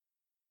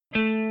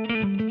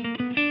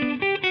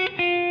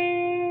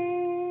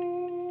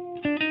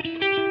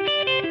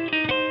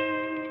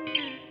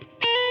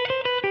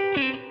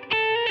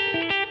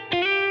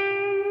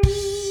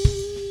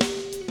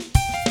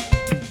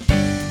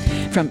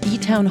From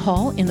eTown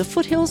Hall in the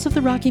foothills of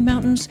the Rocky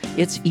Mountains,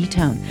 it's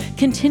eTown,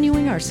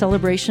 continuing our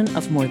celebration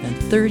of more than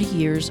 30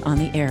 years on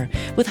the air,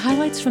 with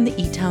highlights from the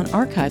eTown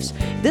archives,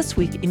 this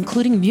week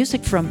including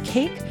music from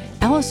Cake,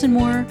 Allison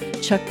Moore,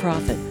 Chuck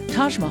Prophet,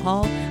 Taj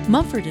Mahal,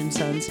 Mumford &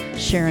 Sons,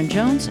 Sharon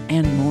Jones,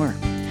 and more.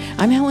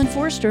 I'm Helen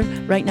Forster.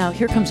 Right now,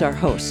 here comes our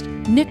host,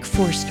 Nick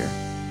Forster.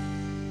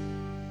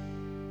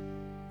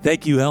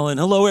 Thank you, Helen.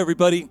 Hello,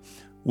 everybody.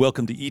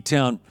 Welcome to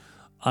eTown.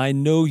 I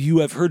know you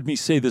have heard me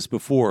say this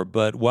before,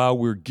 but while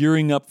we're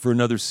gearing up for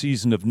another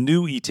season of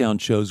new eTown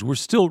shows, we're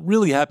still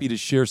really happy to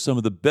share some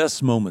of the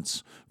best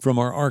moments from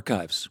our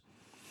archives.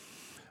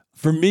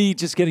 For me,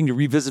 just getting to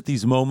revisit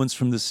these moments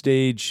from the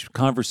stage,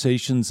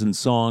 conversations and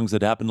songs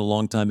that happened a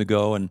long time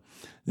ago and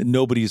that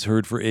nobody's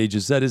heard for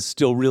ages, that is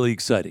still really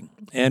exciting.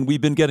 And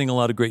we've been getting a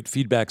lot of great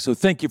feedback, so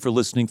thank you for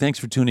listening. Thanks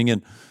for tuning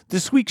in.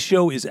 This week's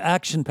show is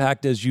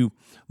action-packed, as you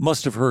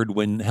must have heard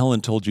when Helen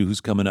told you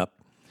who's coming up.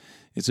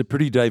 It's a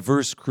pretty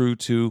diverse crew,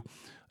 too,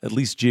 at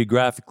least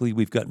geographically.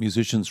 We've got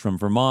musicians from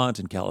Vermont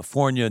and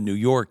California, New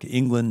York,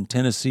 England,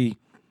 Tennessee.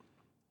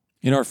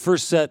 In our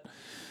first set,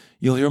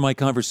 you'll hear my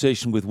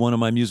conversation with one of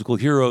my musical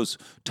heroes,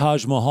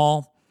 Taj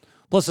Mahal,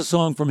 plus a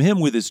song from him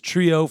with his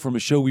trio from a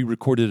show we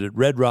recorded at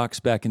Red Rocks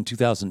back in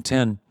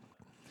 2010.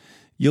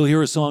 You'll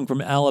hear a song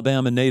from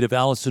Alabama native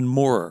Allison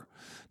Moore,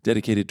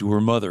 dedicated to her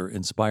mother,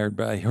 inspired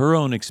by her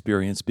own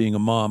experience being a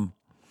mom.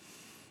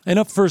 And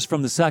up first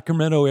from the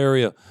Sacramento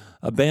area,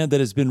 a band that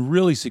has been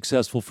really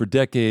successful for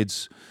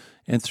decades,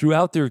 and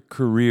throughout their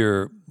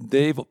career,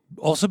 they've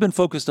also been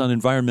focused on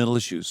environmental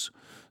issues,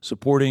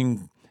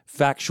 supporting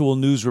factual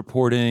news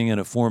reporting and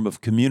a form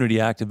of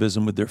community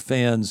activism with their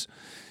fans,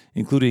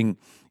 including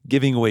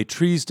giving away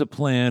trees to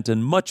plant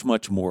and much,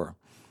 much more.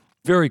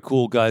 Very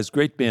cool guys,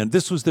 great band.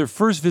 This was their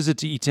first visit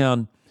to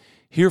eTown,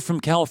 here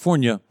from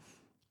California,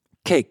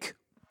 Cake.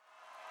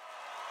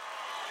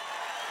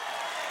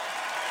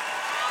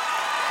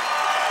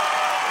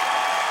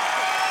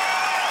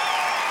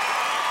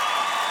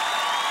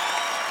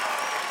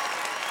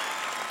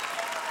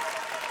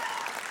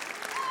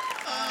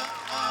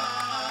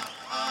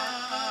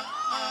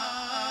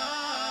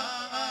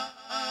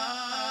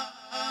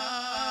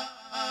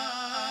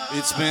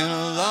 It's been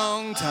a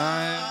long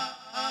time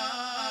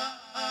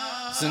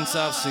since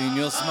I've seen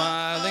your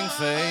smiling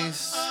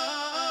face.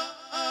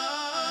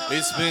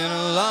 It's been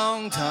a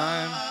long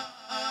time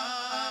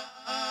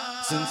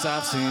since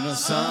I've seen a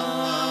sunny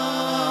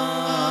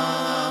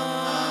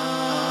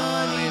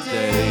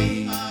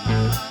day.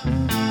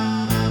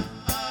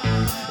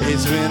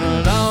 It's been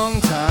a long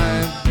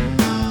time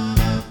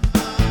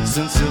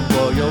since you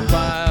wore your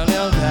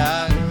violin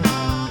hat.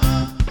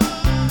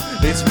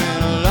 It's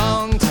been a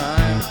long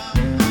time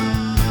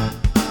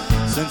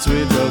since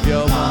we drove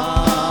your Pontiac.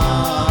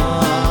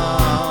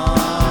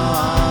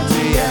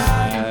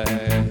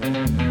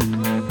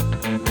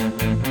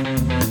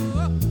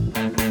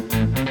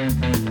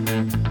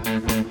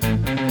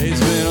 It's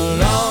been a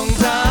long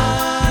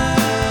time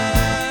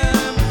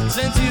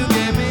since you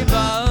gave me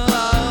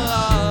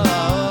butterflies.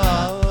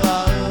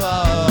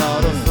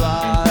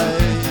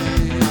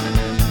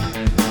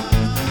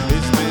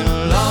 It's been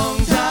a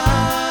long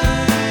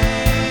time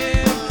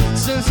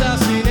since I've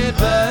seen it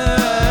burn.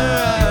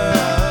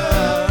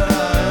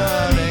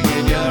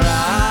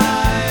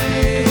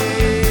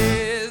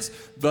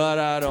 But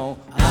I don't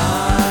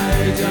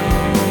mind.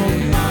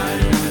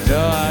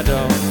 No, I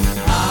don't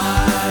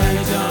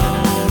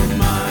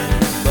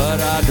mind. But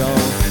I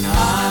don't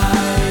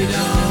mind.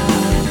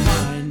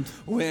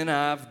 When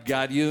I've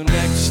got you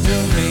next to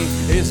me,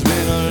 it's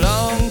been a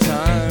long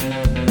time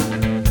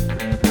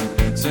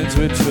since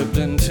we tripped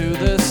into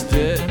this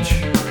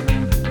ditch.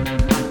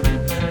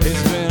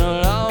 It's been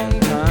a long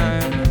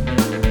time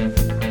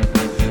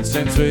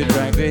since we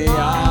drank the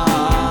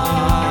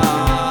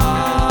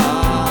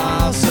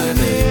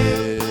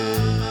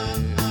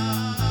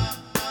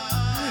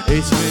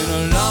It's been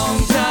a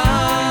long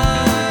time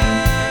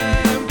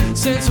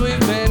since we've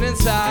been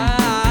inside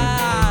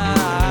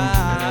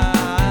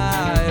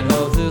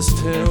of this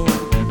tube.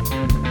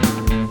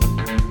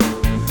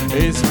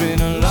 It's been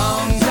a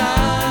long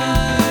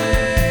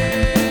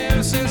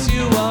time since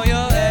you wore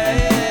your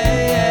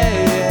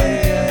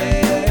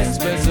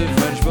expensive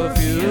French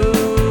perfume.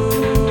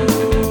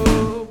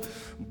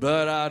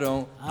 But I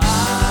don't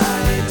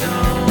mind.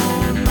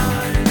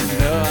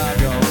 No, I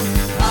don't.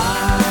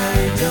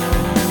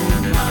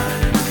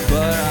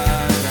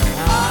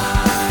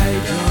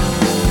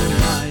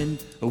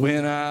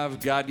 When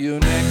I've got you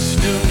next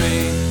to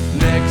me,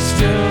 next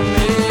to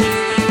me.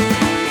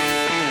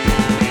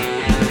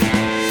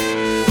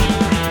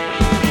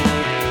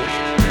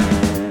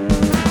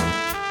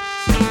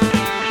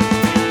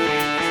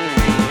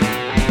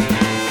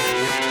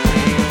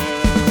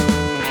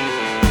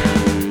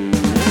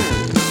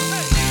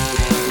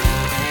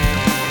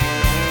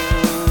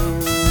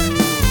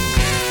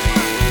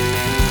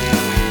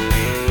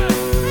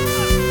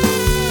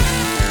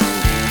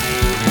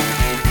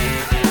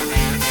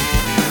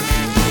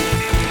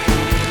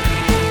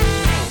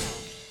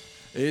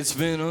 It's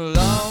been a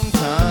long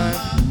time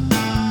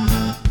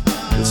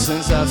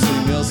since I've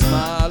seen your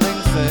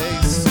smiling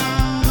face.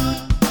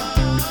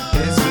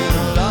 It's been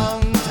a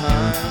long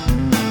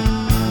time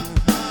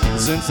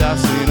since I've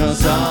seen a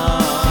sunny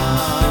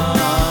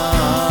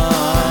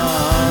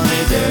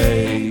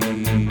day.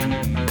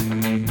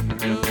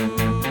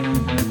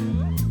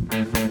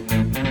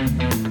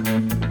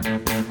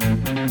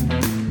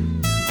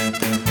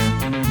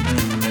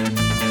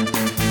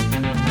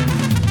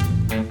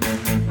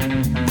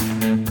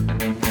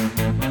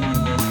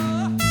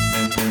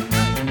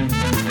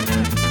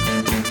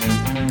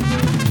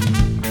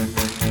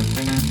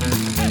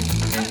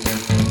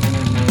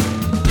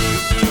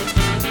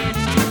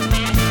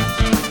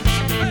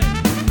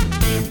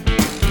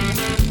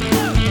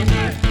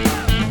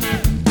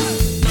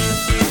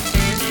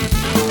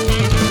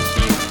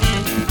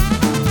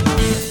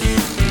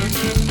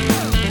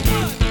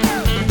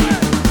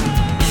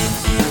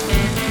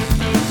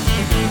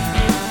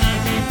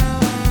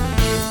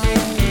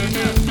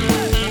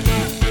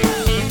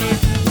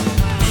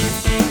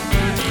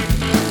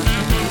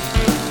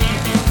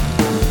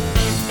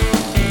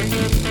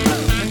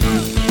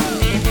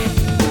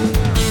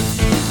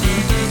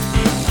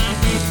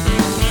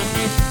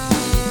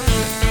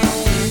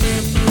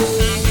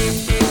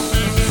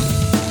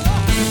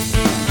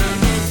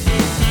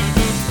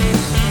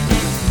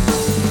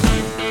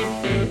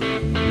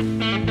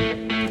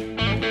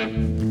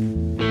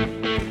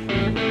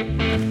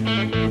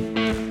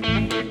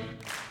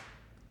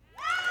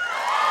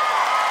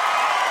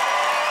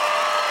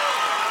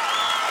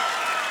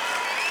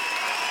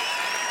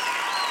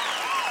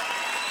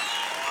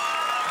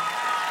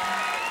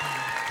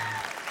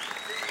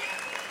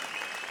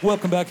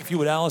 Welcome back, if you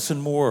would,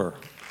 Allison Moore.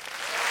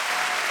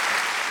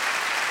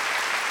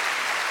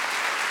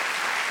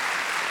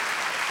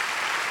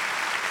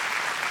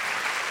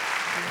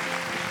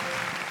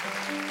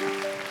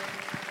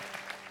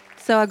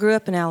 So I grew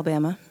up in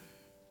Alabama,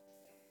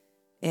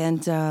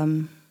 and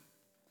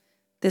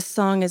this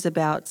song is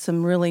about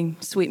some really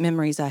sweet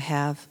memories I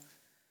have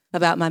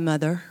about my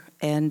mother.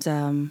 And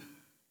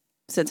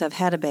since I've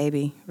had a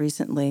baby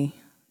recently,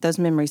 those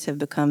memories have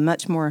become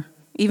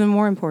even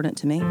more important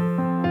to me.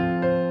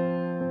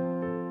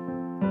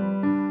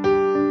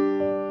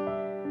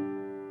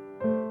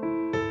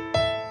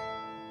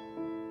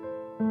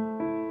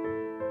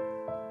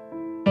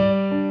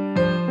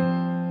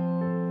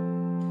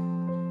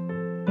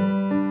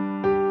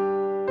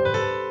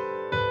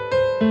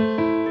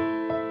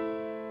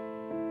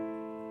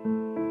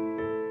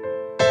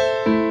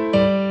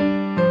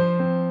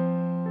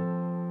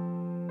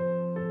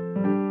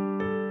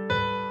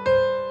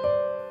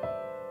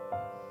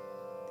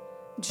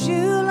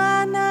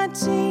 July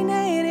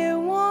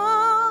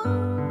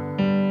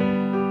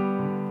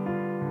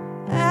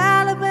 1981,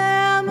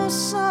 Alabama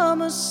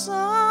summer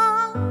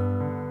sun.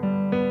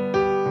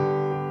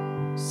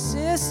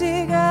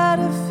 Sissy got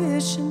a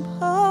fishing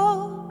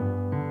pole.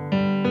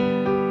 They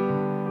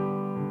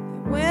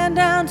went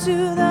down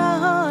to the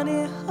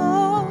honey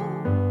hole.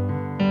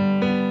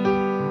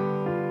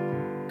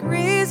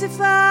 Greasy,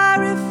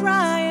 fiery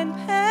frying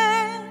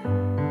pan.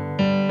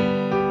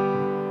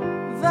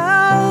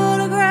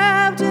 Viola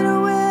grabbed it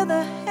with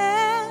a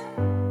hand.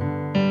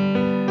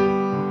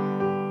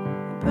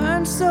 It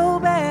burned so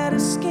bad her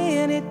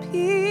skin it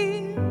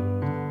peeled.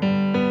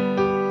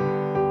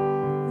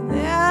 And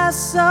there I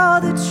saw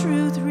the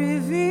truth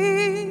revealed.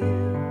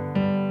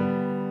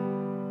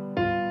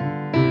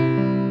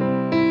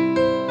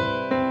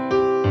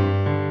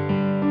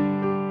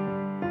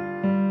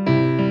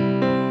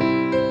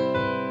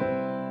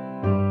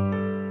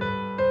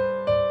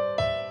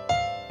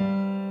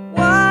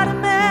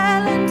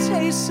 Watermelon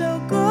tastes so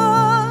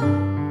good,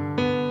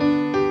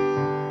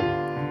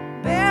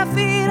 bare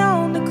feet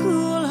on the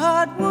cool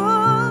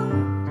hardwood.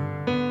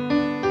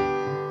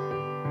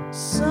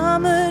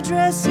 Summer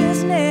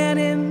dresses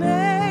Nanny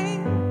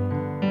made,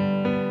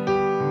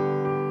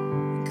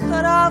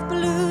 cut off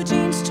blue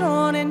jeans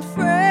torn and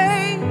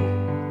frayed,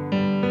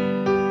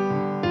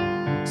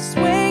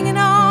 swinging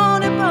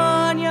on a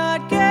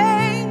barnyard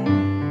gate.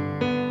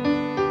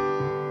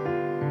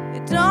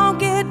 It don't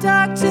get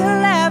dark till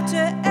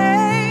after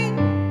 8.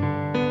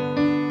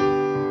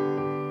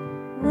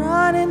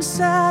 Run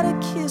inside a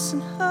kiss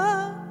and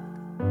hug,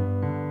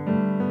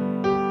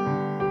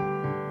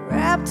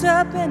 wrapped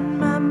up in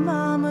my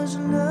mama's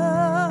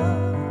love.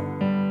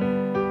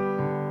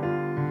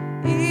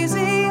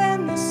 Easy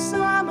in the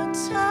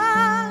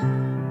summertime,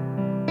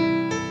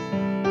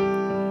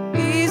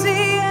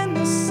 easy in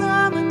the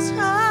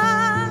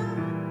summertime,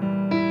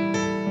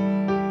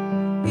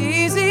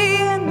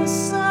 easy in the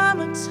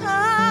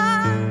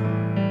summertime,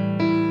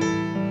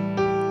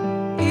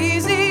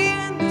 easy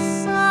in the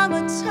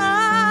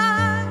summertime.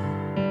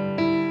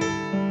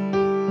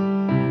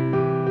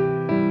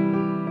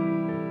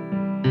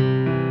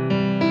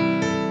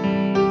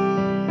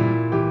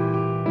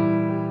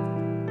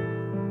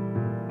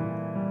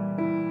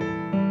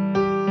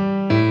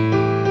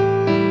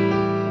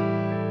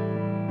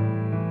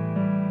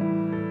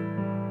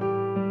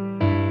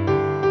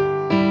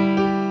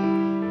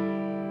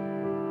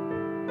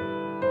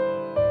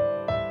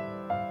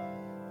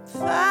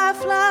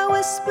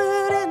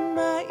 whispered in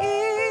my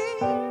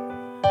ear.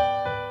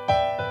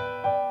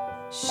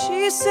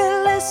 She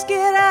said, let's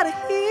get out of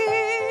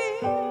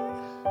here.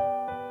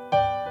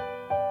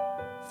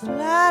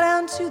 Fly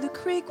down to the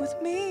creek with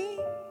me.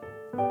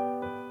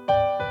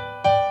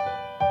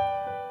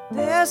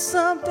 There's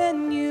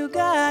something you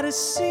gotta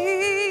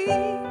see.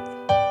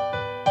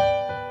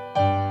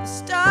 The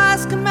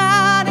stars come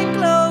out and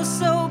glow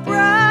so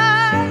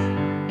bright.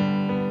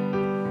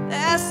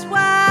 That's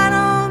why I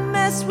don't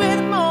mess with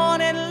the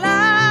morning light.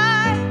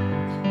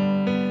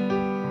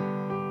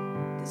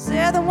 'Cause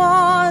they're the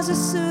ones that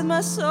soothe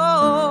my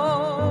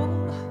soul.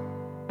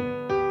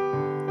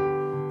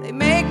 They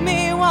make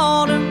me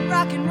wanna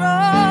rock and roll.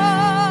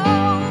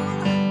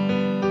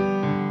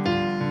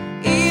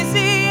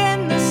 Easy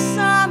in the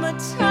summertime.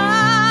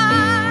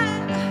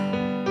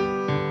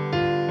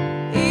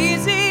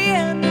 Easy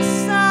in the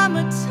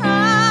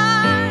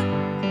summertime.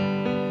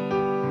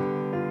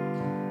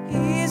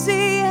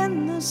 Easy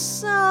in the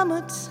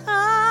summertime.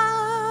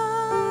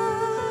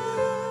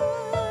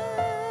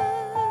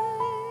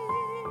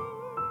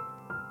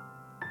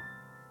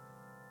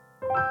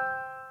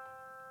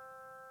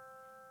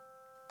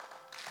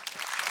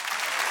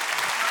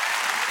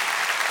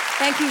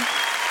 Thank you.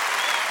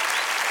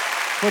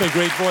 What a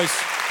great voice.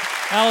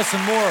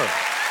 Allison Moore.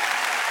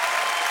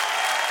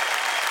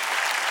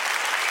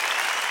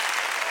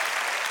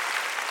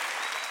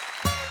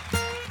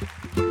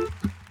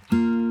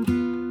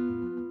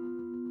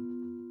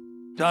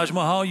 Taj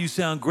Mahal, you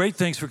sound great.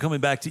 Thanks for coming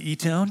back to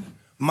eTown.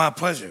 My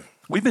pleasure.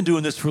 We've been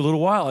doing this for a little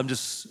while.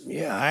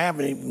 Yeah, I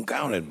haven't even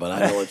counted, but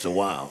I know it's a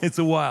while. It's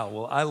a while.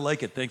 Well, I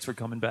like it. Thanks for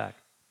coming back.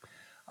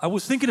 I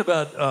was thinking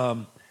about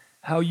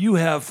how you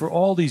have, for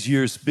all these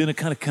years, been a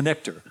kind of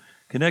connector,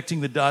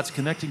 connecting the dots,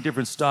 connecting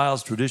different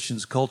styles,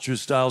 traditions,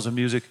 cultures, styles of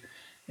music.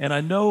 And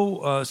I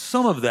know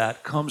some of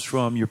that comes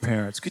from your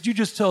parents. Could you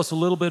just tell us a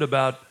little bit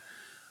about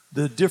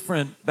the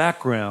different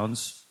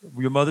backgrounds,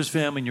 your mother's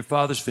family and your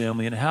father's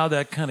family, and how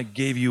that kind of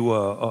gave you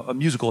a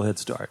musical head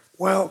start?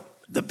 Well,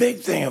 the big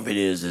thing of it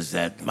is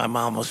that my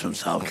mom was from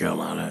South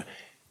Carolina,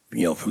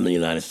 from the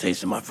United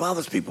States, and my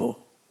father's people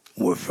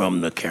were from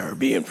the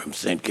Caribbean, from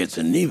St. Kitts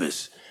and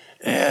Nevis.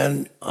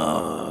 And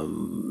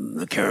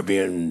the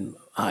Caribbean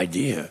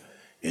idea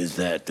is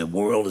that the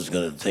world is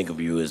going to think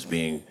of you as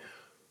being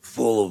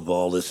full of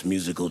all this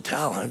musical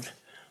talent,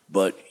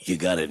 but you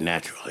got it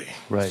naturally.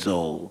 Right.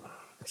 So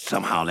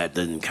somehow that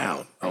didn't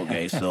count.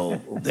 Okay, so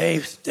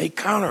they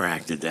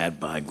counteracted that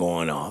by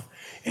going off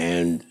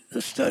and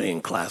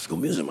studying classical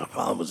music. My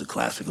father was a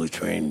classically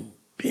trained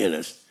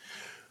pianist.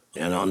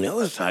 And on the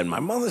other side, my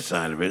mother's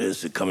side of it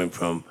is coming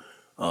from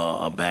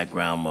a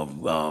background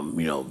of,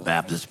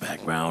 Baptist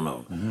background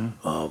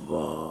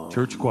of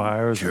church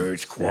choirs.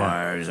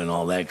 And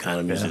all that kind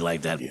of music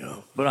like that,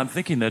 But I'm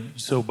thinking that,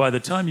 so by the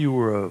time you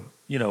were,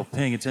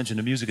 paying attention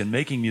to music and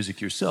making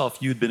music yourself,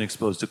 you'd been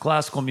exposed to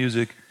classical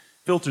music,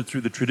 filtered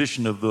through the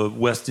tradition of the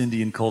West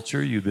Indian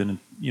culture. You've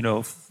been,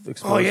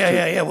 exposed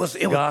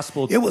to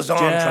gospel,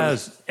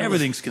 jazz,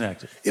 everything's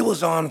connected. It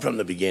was on from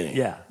the beginning.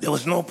 Yeah. There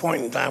was no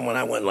point in time when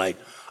I went like,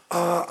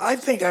 I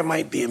think I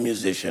might be a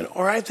musician,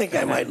 or I think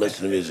I might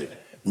listen to music.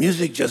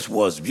 Music just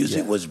was.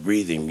 Music was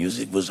breathing.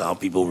 Music was how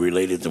people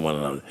related to one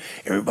another.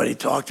 Everybody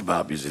talked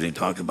about music. They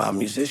talked about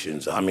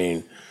musicians. I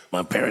mean,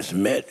 my parents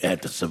met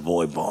at the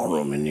Savoy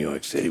Ballroom in New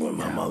York City when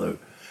my mother,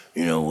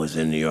 was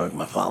in New York.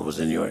 My father was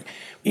in New York.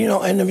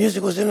 And the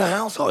music was in the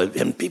household,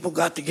 and people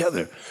got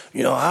together.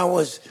 I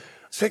was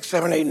 6,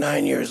 7, 8,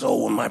 9 years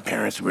old when my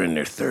parents were in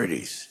their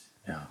 30s.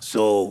 Yeah.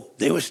 So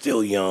they were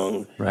still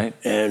young, right,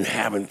 and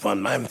having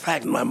fun. In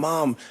fact, my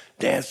mom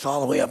danced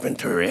all the way up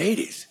into her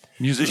 80s.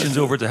 Musicians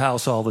over at the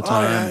house all the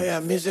time. Oh, yeah,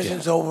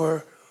 musicians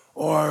over,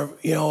 or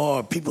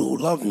people who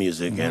love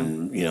music,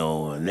 and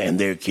and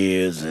their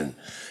kids, and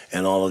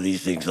all of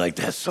these things like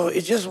that. So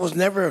it just was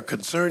never a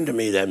concern to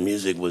me that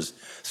music was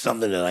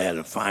something that I had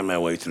to find my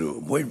way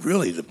through.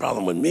 Really, the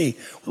problem with me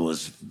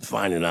was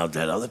finding out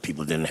that other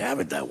people didn't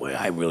have it that way.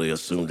 I really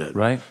assumed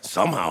that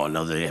somehow or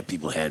another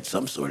people had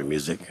some sort of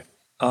music.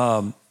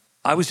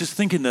 I was just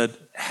thinking that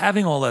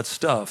having all that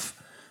stuff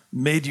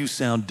made you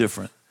sound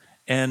different.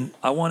 And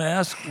I want to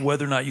ask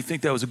whether or not you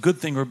think that was a good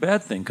thing or a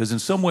bad thing, because in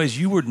some ways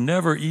you were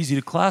never easy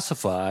to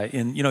classify.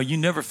 And, you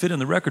never fit in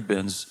the record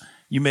bins.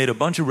 You made a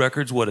bunch of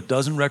records,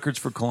 12 records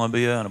for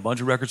Columbia and a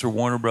bunch of records for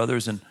Warner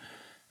Brothers. And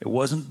it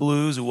wasn't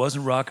blues, it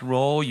wasn't rock and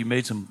roll. You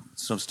made some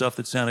stuff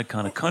that sounded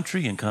kind of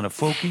country and kind of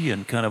folky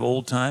and kind of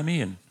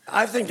old-timey. And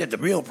I think that the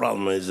real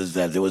problem is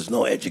that there was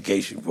no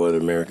education for the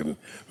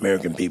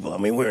American people. I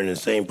mean, we're in the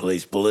same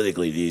place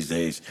politically these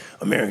days.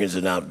 Americans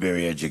are not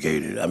very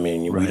educated. I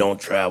mean, we don't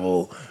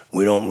travel.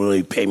 We don't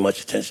really pay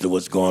much attention to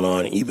what's going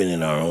on, even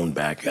in our own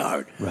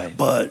backyard. Right.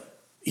 But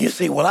you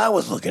see, what I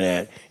was looking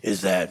at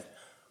is that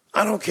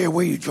I don't care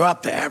where you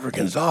drop the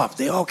Africans off.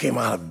 They all came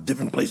out of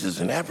different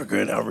places in Africa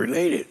and are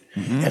related.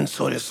 Mm-hmm. And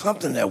so there's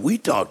something that we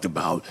talked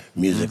about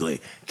musically.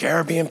 Mm-hmm.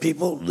 Caribbean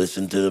people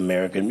listen to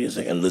American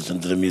music and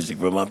listen to the music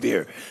from up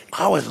here.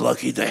 I was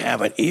lucky to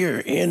have an ear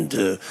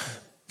into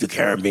the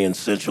Caribbean,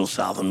 Central,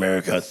 South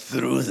America,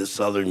 through the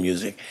Southern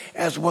music,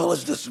 as well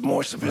as the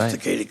more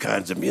sophisticated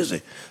kinds of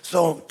music.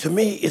 So to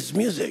me, it's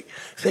music.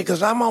 See,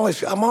 because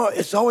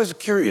it's always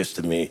curious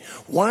to me,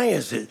 why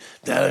is it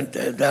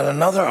that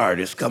another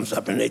artist comes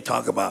up and they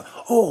talk about,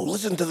 oh,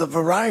 listen to the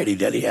variety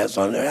that he has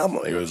on their album.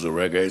 Here's a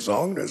reggae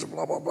song, there's a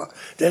blah, blah, blah.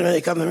 Then when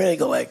they come to me, they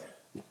go like,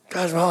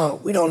 guys,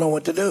 we don't know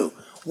what to do.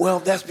 Well,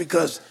 that's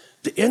because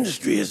the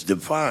industry has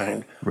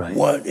defined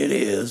what it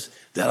is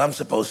that I'm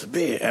supposed to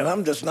be. And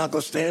I'm just not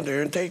going to stand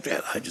there and take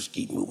that. I just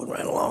keep moving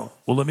right along.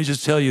 Well, let me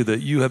just tell you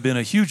that you have been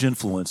a huge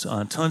influence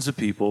on tons of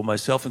people,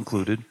 myself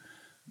included,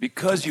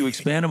 because you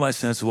expanded my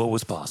sense of what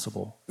was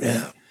possible.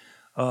 Yeah.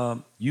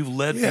 You've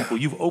led people,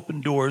 you've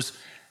opened doors,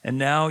 and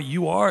now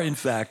you are, in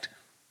fact,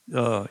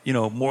 more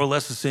or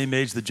less the same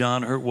age that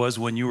John Hurt was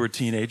when you were a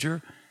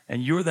teenager.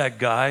 And you're that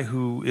guy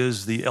who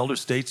is the elder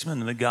statesman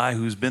and the guy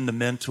who's been the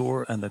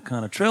mentor and the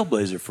kind of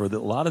trailblazer for a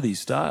lot of these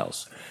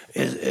styles.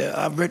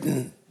 I've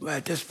written,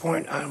 at this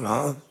point, I don't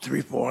know,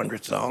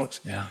 300-400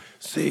 songs. Yeah.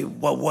 See,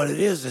 what it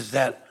is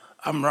that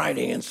I'm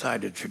writing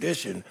inside the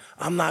tradition.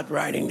 I'm not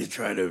writing to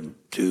try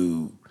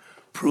to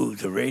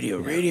prove to radio.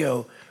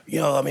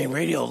 Yeah.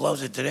 Radio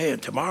loves it today,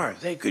 and tomorrow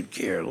they could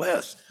care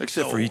less.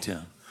 Except for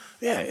eTown.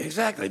 Yeah,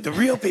 exactly. The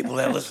real people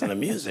that listen to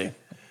music,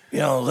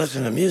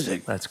 listen to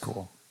music. That's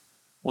cool.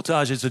 Well,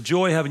 Taj, it's a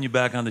joy having you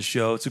back on the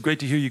show. It's great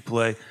to hear you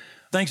play.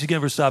 Thanks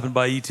again for stopping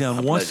by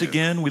eTown. Once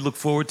again, we look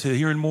forward to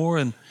hearing more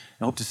and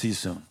I hope to see you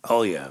soon.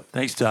 Oh, yeah.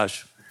 Thanks,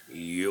 Taj.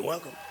 You're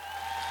welcome.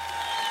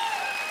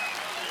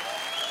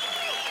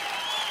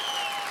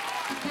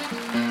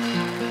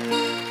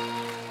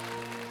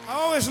 I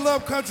always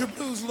love country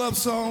blues love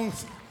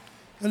songs,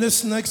 and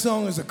this next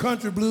song is a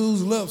country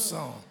blues love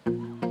song.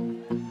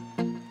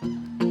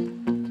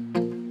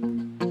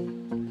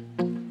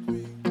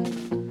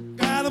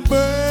 Got a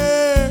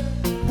bird,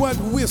 what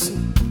whistle?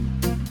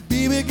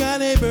 Baby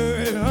got a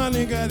bird,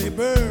 honey got a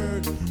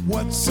bird,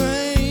 what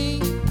sing?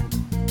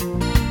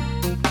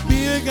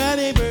 Baby got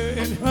a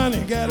bird,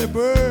 honey got a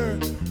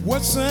bird,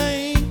 what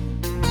sing?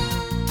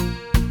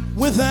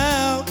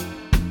 Without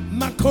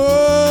my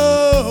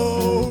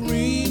chorine,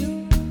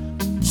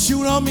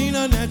 shoot on me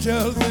a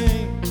natural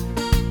thing.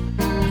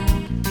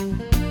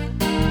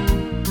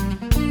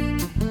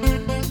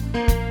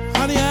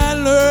 Honey, I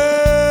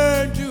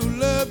learned to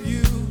love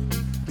you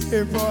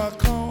before I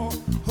call,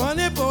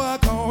 honey, before I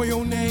call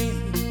your name.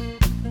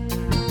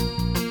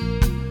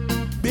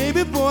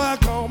 Baby, before I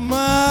call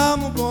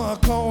mama, before I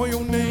call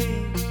your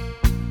name.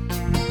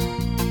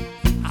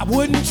 I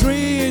wouldn't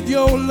trade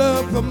your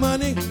love for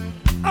money.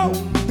 Oh,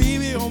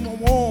 baby, on my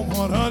warm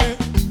heart, honey,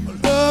 a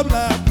love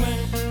like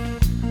flame.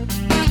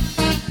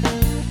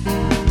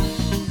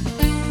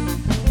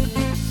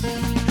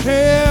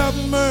 Have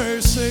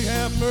mercy,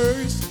 have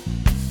mercy.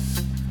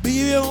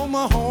 Baby, on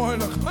my heart,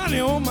 look, honey,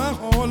 on my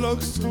heart,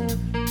 look so.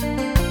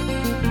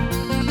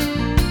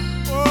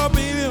 Oh,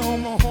 baby,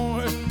 on my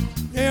heart,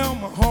 yeah, on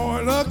my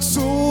heart, look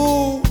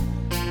so.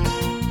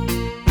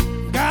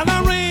 Got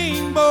a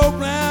rainbow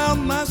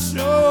round my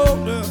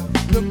shoulder,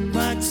 look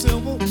like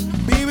silver.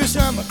 Baby,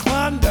 shine my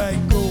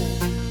Klondike gold.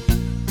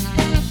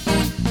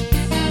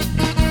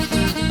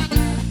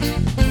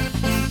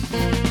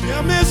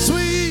 Yeah, Miss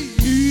Sweet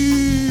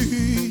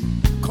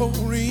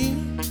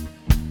Corrine,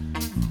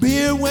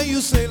 beer where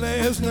you stay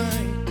last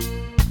night.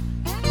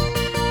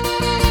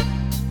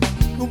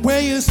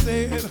 Where you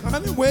stayed,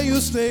 honey, where you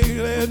stayed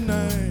last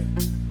night.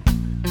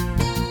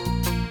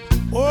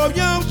 Oh,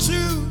 your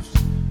shoes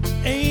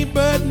ain't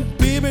buttoned,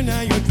 baby,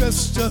 now your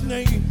dress just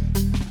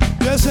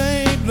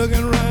ain't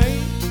looking right.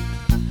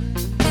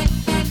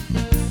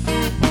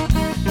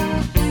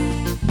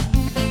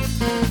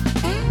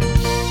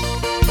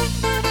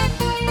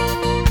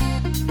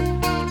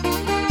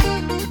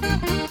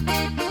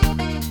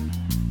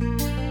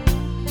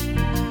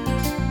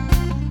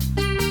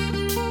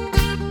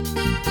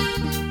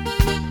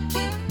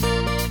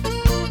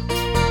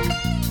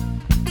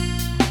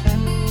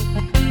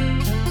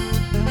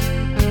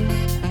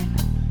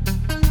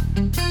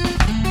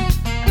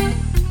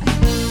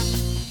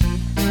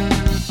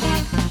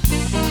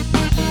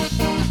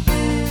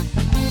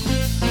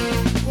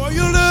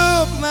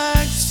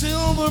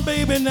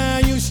 Baby, now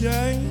you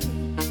shine,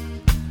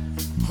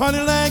 honey,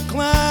 like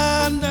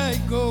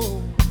Klondike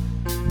gold.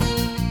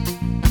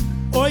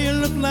 Oh, you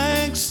look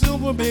like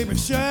silver, baby,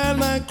 shine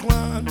like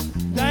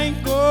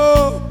Klondike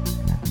gold.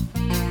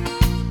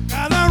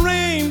 Got a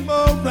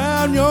rainbow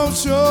round your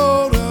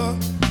shoulder,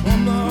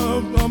 on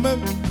the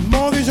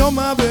mortgage on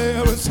my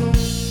very soul.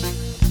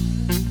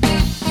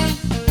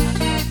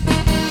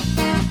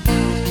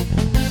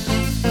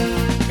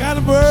 Got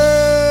a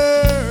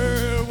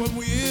bird, what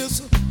we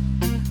is.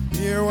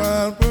 Dear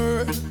wild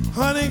bird,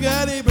 honey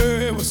got a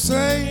bird, was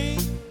saying.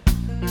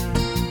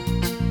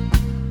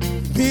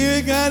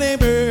 Dear got a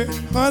bird,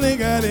 honey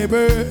got a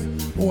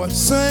bird, was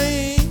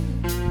saying.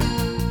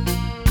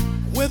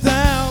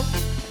 Without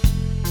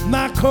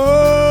my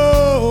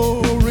chorine,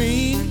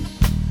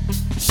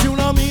 shoot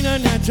on me a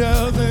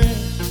natural thing.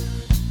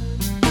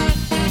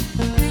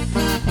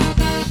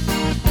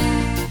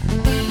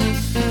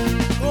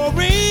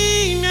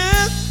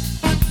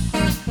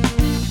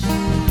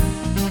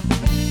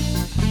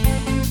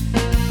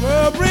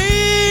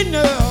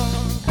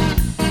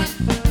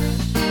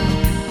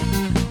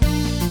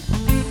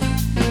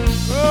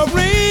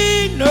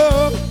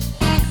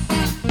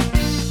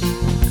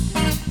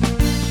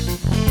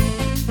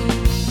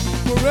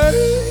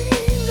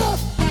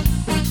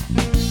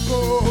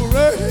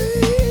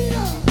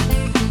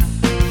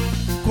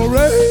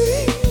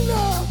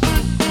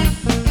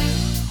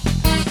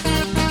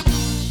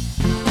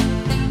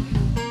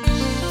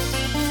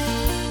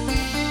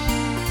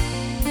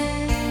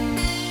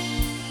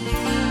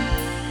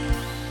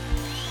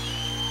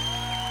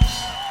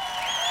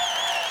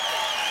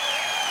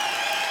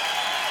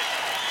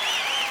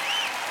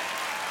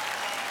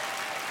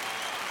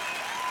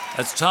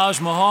 That's Taj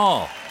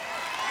Mahal.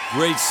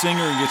 Great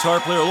singer and guitar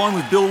player, along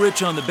with Bill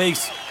Rich on the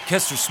bass,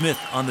 Kester Smith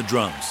on the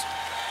drums.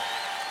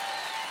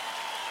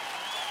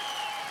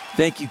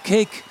 Thank you,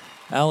 Cake,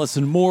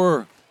 Allison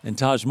Moore, and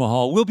Taj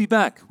Mahal. We'll be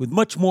back with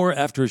much more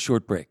after a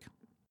short break.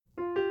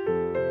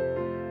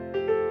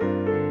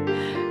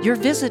 Your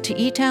visit to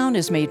eTown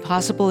is made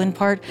possible in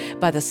part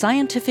by the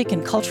Scientific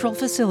and Cultural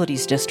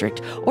Facilities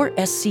District, or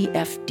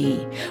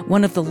SCFD,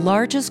 one of the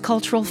largest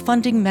cultural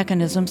funding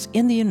mechanisms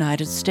in the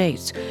United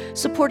States,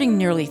 supporting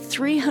nearly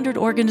 300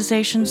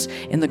 organizations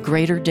in the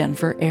greater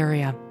Denver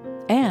area.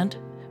 And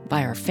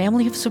by our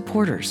family of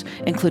supporters,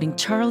 including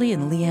Charlie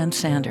and Leanne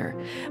Sander,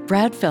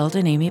 Brad Feld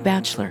and Amy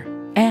Batchelor,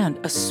 and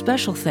a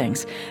special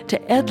thanks to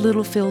Ed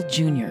Littlefield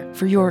Jr.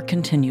 for your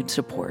continued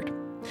support.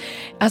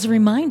 As a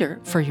reminder,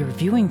 for your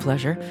viewing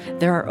pleasure,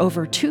 there are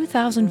over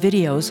 2,000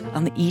 videos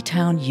on the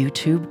eTown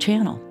YouTube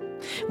channel,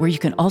 where you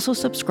can also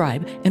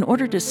subscribe in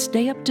order to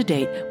stay up to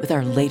date with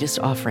our latest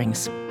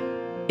offerings.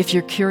 If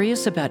you're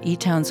curious about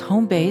eTown's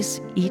home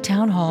base,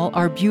 eTown Hall,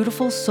 our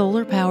beautiful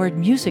solar-powered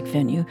music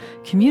venue,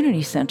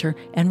 community center,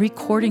 and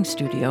recording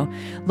studio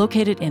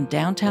located in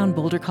downtown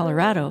Boulder,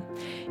 Colorado,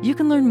 you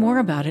can learn more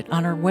about it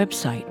on our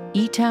website,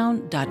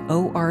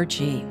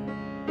 etown.org.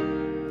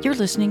 You're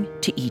listening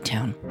to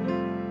eTown.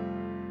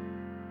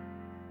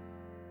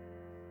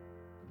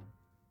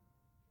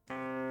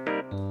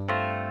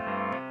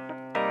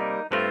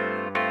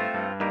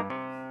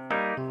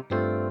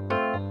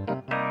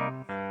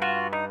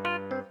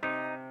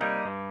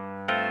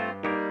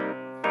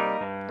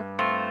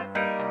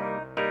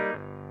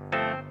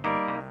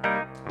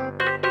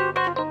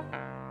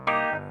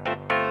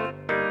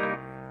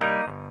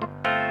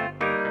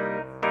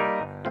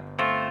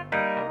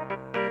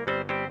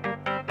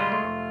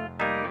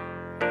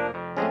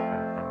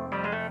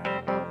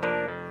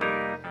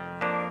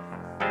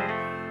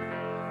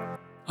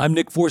 I'm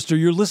Nick Forster.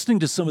 You're listening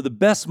to some of the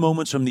best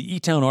moments from the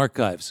eTown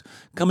archives.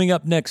 Coming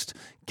up next,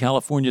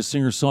 California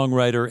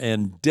singer-songwriter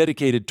and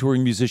dedicated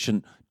touring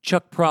musician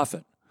Chuck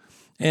Prophet.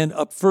 And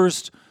up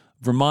first,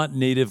 Vermont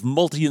native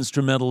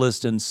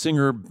multi-instrumentalist and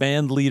singer,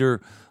 band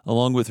leader,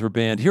 along with her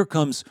band. Here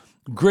comes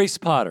Grace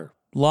Potter,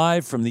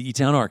 live from the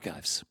eTown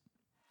archives.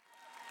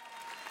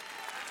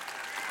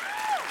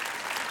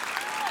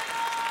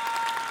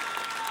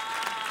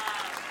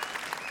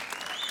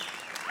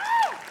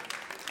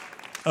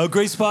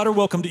 Grace Potter,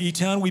 welcome to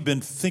eTown. We've been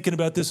thinking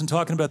about this and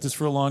talking about this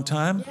for a long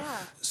time. Yeah.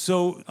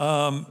 So,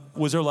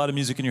 was there a lot of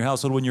music in your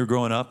household when you were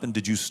growing up, and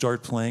did you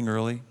start playing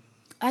early?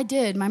 I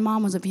did. My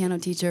mom was a piano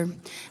teacher.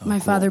 My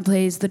father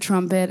plays the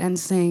trumpet and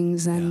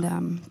sings, and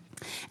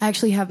I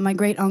actually have my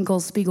great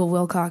uncle Spiegel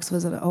Wilcox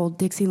was an old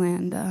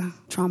Dixieland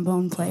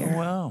trombone player. Oh,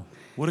 wow.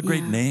 What a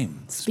great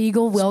name.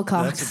 Spiegel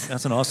Wilcox.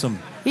 That's an awesome...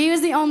 He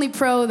was the only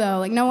pro, though.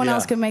 Like, no one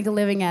else could make a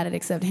living at it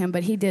except him,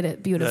 but he did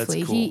it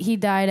beautifully. That's cool. He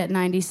died at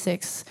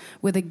 96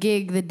 with a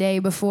gig the day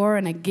before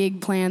and a gig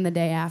planned the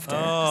day after.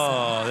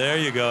 Oh, there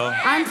you go.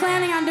 I'm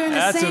planning on doing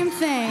the same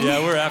thing.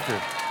 Yeah, we're after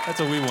it. That's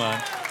what we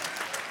want.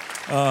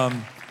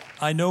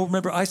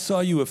 Remember, I saw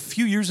you a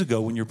few years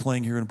ago when you were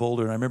playing here in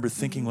Boulder, and I remember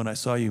thinking when I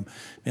saw you,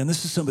 man,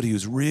 this is somebody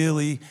who's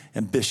really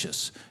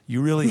ambitious.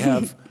 You really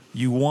have...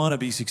 You want to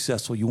be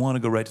successful. You want to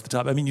go right to the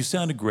top. I mean, you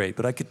sounded great,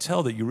 but I could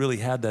tell that you really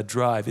had that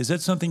drive. Is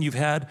that something you've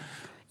had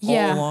all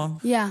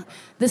along? Yeah.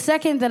 The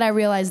second that I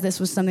realized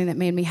this was something that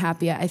made me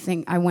happy, I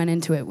think I went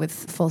into it with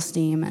full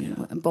steam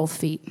and both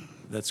feet.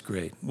 That's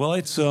great. Well,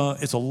 it's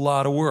a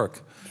lot of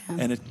work,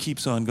 and it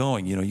keeps on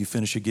going. You know, you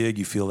finish a gig,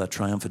 you feel that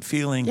triumphant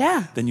feeling.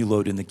 Yeah. Then you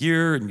load in the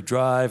gear and you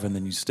drive, and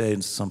then you stay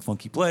in some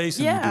funky place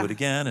and you do it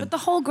again. And but the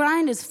whole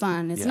grind is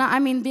fun. It's not. I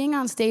mean, being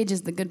on stage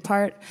is the good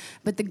part,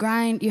 but the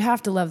grind, you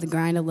have to love the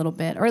grind a little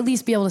bit, or at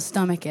least be able to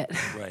stomach it.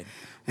 Right.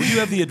 Well, you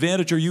have the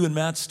advantage. Are you and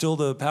Matt still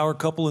the power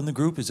couple in the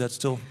group? Is that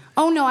still?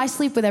 Oh no, I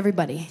sleep with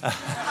everybody.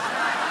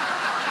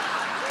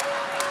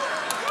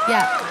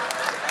 Yeah.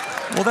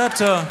 Well,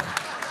 that.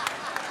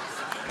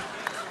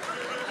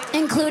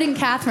 Including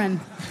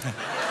Catherine.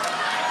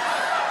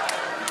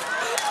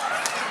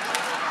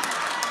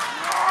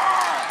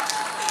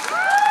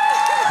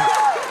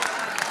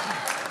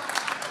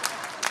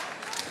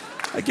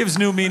 That gives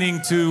new meaning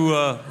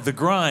to the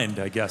grind,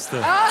 I guess.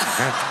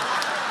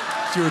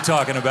 That you were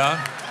talking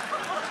about.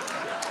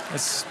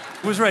 It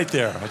was right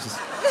there.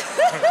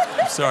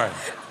 I'm sorry.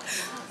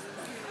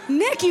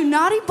 Nick, you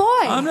naughty boy.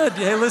 I'm not.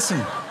 Hey,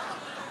 listen.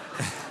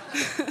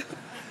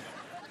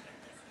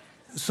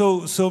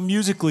 So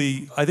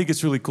musically, I think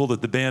it's really cool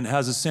that the band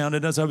has a sound.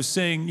 And as I was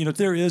saying, you know,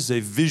 there is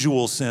a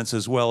visual sense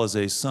as well as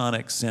a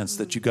sonic sense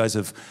that you guys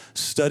have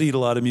studied a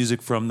lot of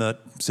music from the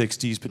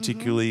 60s,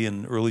 particularly,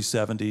 and early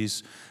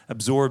 70s,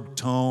 absorbed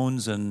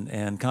tones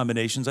and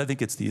combinations. I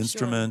think it's the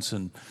instruments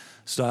and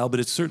style, but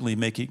it's certainly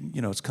making,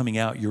 you know, it's coming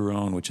out your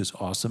own, which is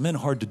awesome and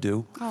hard to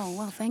do. Oh,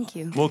 well, thank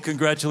you. Well,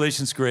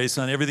 congratulations, Grace,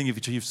 on everything you've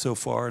achieved so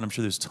far, and I'm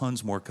sure there's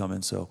tons more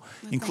coming, so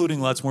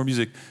including lots more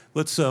music.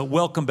 Let's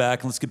welcome back,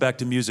 and let's get back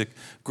to music.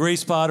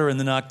 Grace Potter and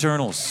the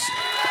Nocturnals.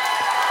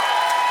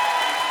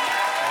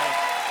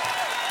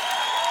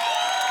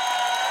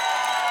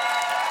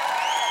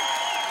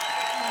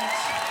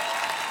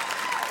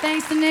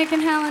 to Nick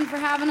and Helen for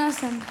having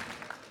us, and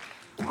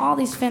all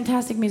these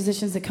fantastic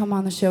musicians that come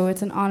on the show.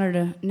 It's an honor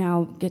to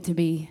now get to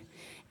be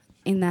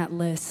in that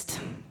list.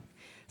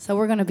 So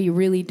we're going to be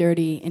really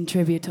dirty in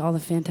tribute to all the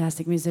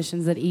fantastic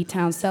musicians that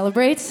eTown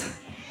celebrates.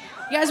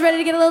 You guys ready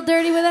to get a little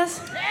dirty with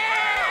us?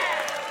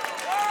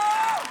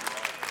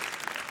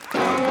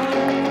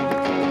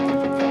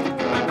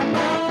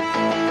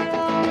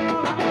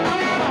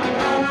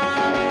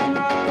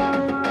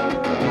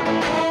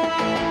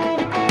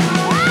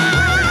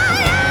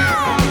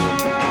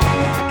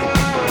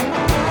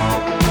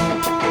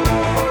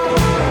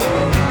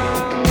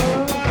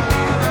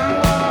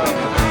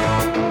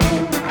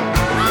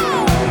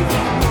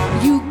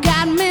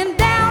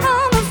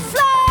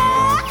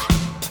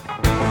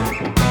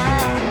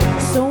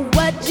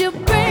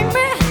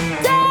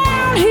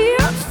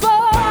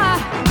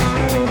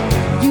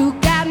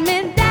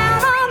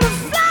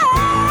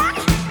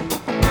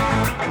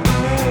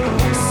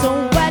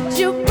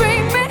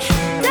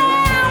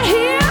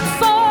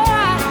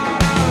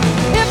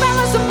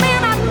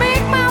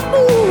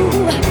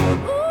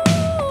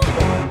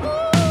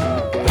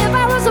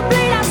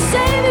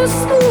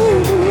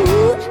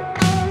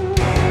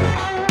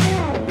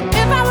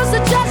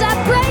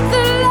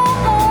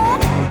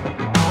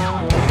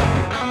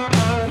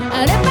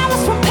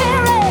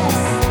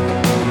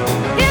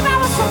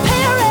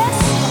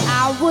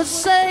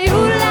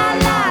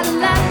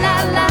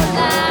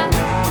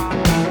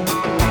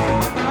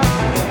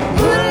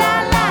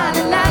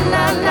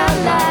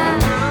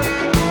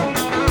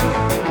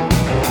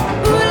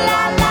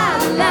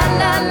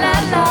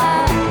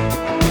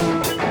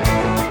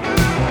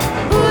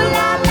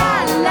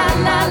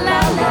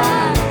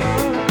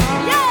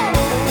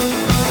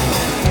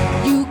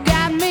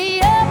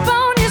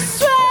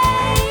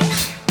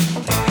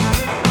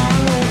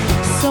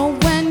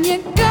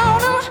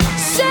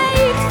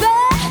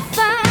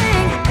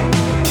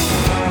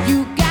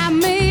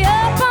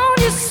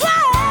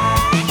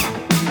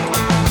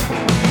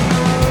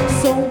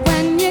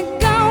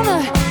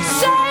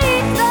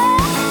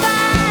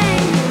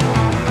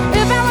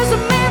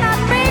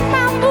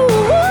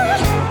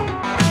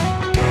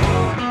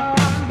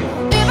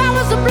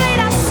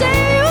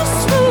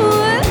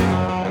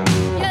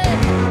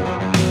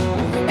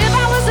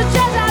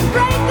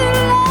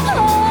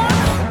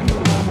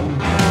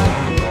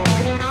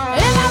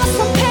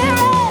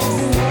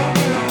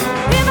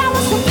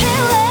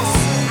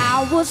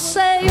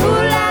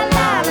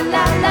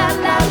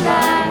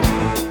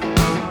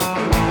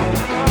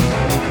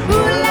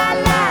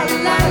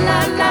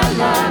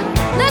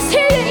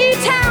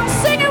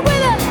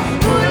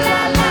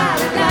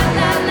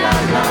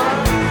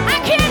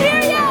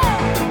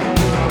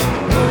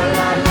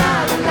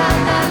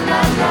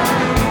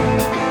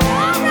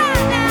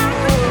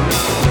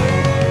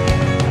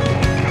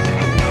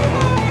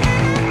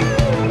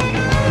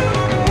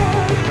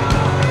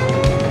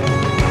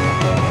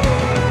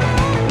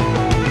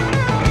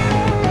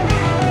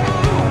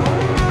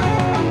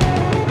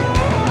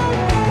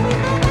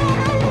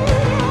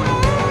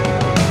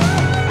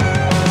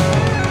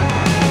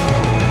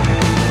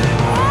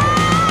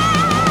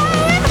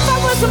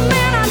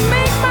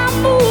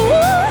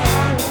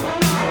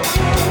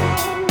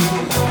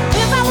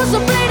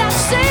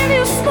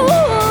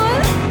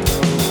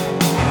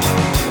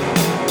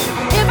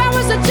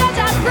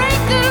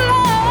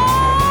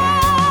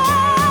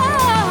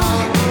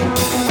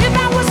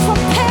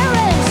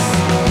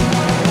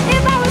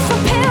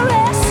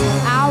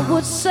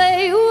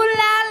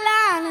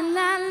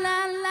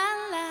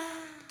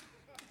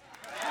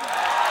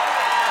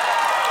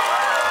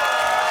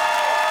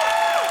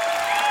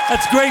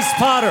 That's Grace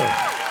Potter,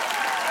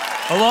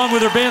 along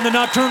with her band, The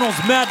Nocturnals,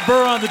 Matt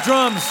Burr on the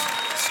drums,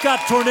 Scott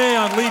Tournay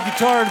on lead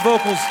guitar and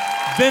vocals,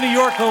 Benny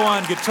Yorko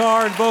on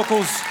guitar and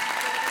vocals,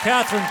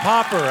 Catherine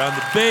Popper on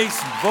the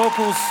bass and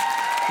vocals.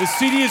 The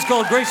CD is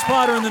called Grace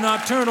Potter and the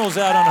Nocturnals,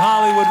 out on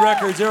Hollywood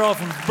Records. They're all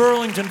from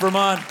Burlington,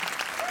 Vermont.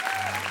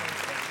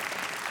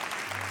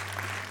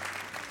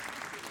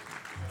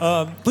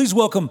 Please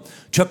welcome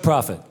Chuck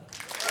Prophet.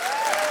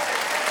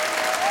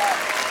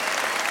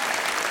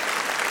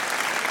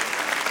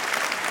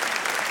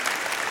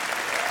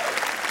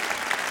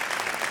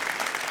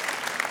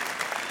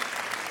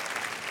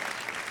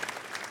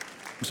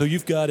 So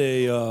you've got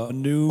a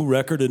new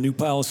record, a new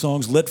pile of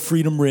songs, Let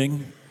Freedom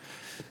Ring,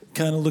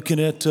 kind of looking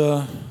at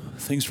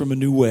things from a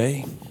new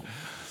way.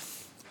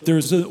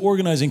 There's an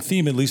organizing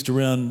theme, at least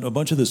around a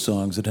bunch of the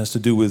songs, that has to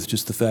do with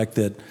just the fact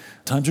that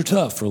times are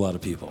tough for a lot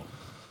of people.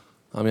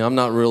 I mean, I'm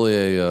not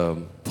really a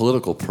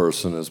political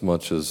person as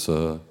much as,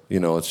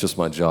 it's just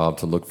my job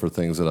to look for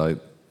things that I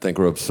think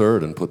are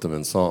absurd and put them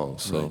in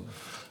songs. So right.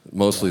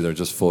 Mostly they're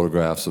just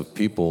photographs of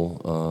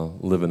people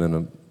living in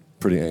a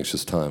pretty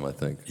anxious time, I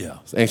think. Yeah.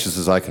 As anxious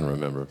as I can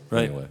remember,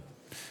 right. Anyway.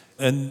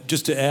 And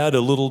just to add a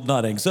little,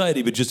 not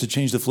anxiety, but just to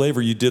change the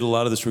flavor, you did a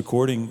lot of this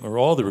recording, or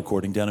all the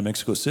recording, down in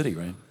Mexico City,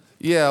 right?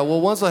 Yeah, well,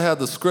 once I had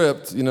the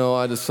script,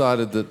 I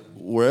decided that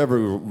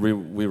wherever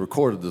we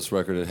recorded this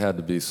record, it had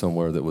to be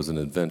somewhere that was an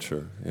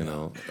adventure,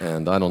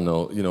 And I don't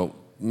know,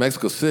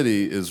 Mexico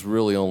City is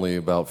really only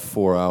about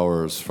 4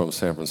 hours from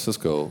San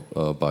Francisco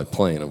by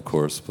plane, of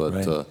course. But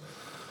Right.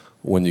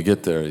 When you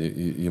get there,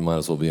 you might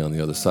as well be on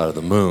the other side of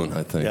the moon,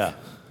 I think. Yeah.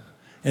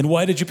 And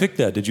why did you pick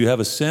that? Did you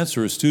have a sense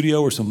or a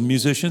studio or some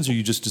musicians, or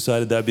you just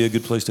decided that'd be a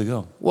good place to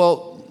go?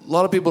 Well, a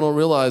lot of people don't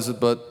realize it,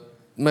 but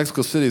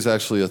Mexico City is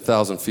actually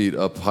 1,000 feet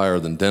up higher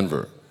than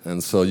Denver.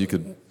 And so you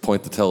could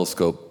point the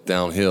telescope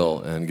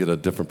downhill and get a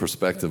different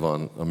perspective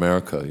on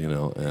America, you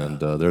know, and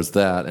there's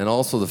that. And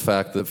also the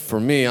fact that for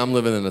me, I'm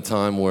living in a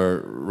time where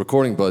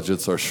recording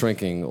budgets are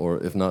shrinking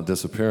or if not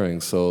disappearing.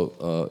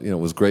 So, you know,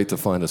 it was great to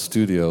find a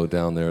studio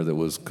down there that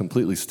was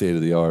completely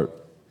state-of-the-art,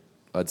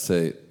 I'd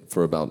say,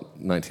 for about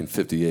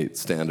 1958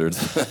 standards.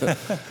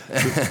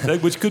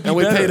 Which could be and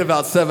we better. paid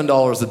about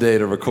 $7 a day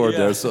to record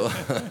there, so...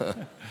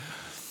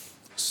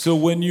 So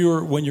when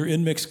you're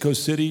in Mexico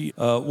City,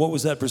 what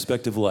was that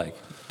perspective like?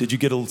 Did you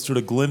get a sort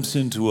of glimpse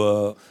into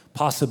a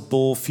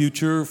possible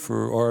future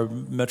for our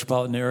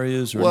metropolitan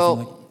areas or anything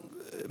like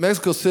that?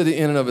 Mexico City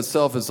in and of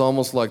itself is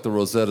almost like the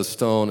Rosetta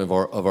Stone of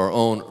our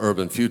own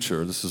urban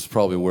future. This is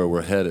probably where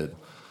we're headed.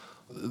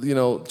 You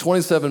know,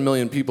 27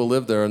 million people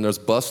live there, and there's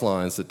bus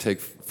lines that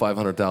take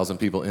 500,000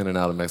 people in and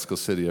out of Mexico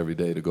City every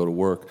day to go to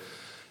work.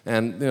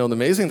 And, you know, the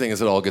amazing thing is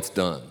it all gets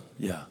done.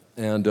 Yeah.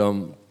 And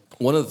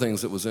one of the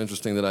things that was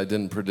interesting that I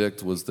didn't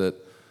predict was that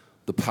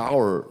the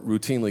power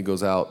routinely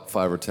goes out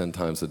 5 or 10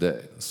 times a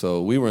day.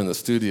 So we were in the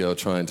studio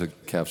trying to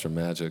capture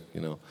magic,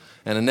 you know,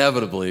 and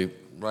inevitably,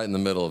 right in the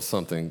middle of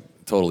something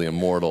totally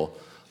immortal,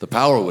 the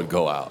power would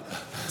go out.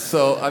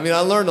 So, I mean, I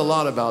learned a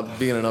lot about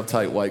being an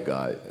uptight white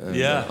guy. And,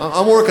 yeah.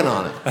 I'm working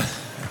on it.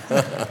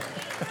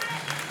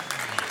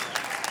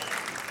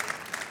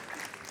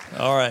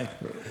 All right.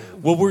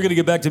 Well, we're going to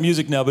get back to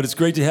music now, but it's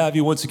great to have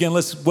you once again.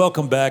 Let's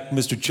welcome back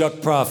Mr.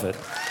 Chuck Prophet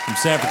from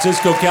San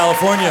Francisco,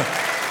 California.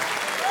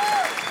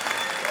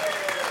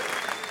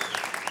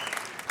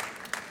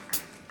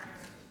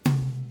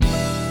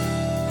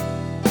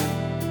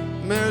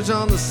 Marriage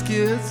on the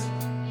skids,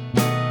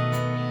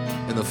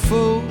 and the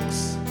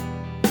folks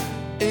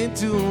ain't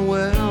doing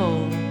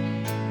well,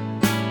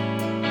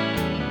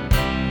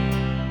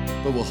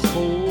 but we're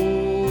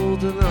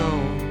holding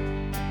on.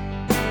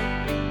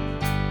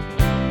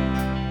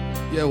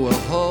 Yeah, we're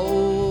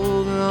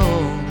holding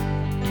on.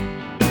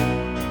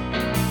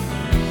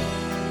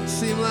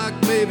 Seem like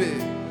maybe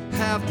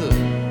half the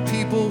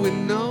people we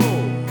know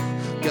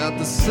got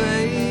the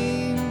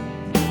same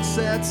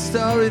sad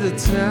story to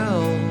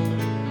tell.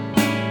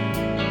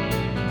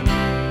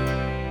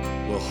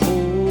 We're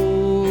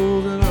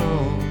holding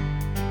on.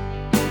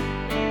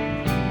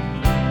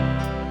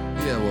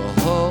 Yeah, we're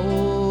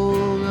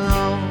holding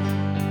on.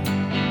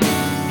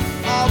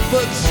 Oh,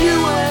 but you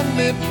and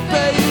me,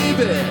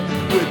 baby,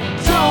 we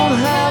don't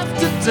have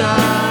to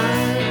die.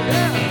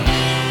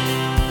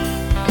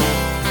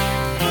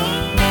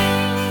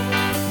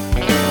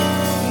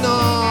 No,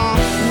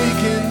 we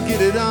can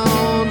get it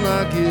on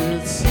like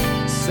it's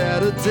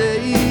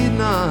Saturday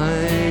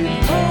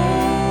night.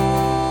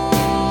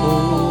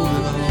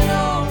 Holding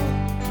on.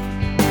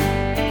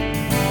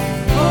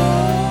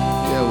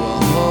 Yeah,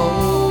 we're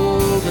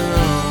holding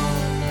on.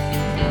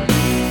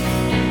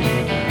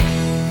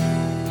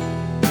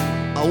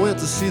 I went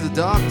to see the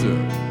doctor.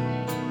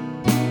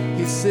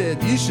 He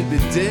said, you should be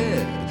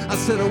dead. I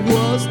said I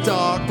was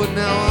dark, but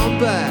now I'm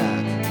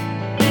back.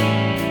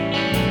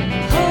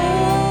 I'm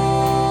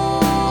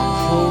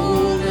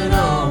holding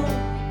on.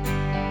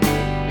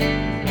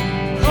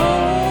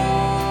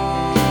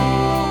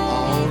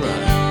 All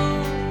right.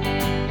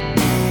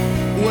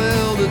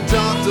 Well, the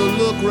doctor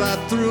looked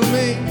right through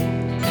me,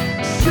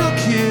 shook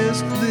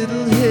his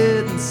little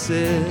head and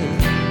said,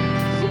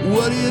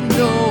 what do you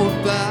know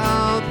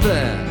about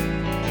that?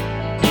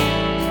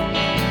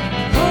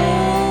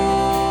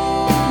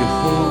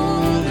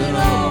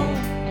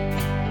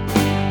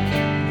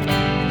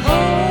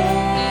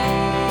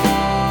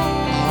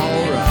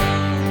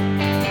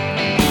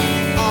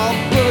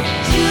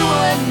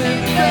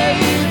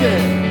 Baby,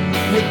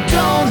 we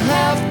don't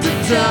have to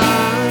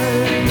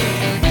die.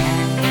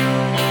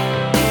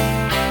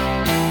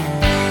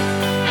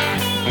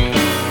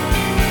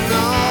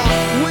 No,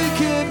 we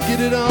can get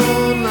it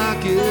on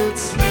like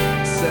it's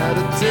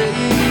Saturday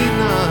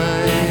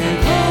night.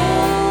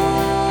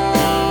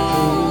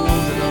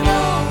 Holding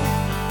on.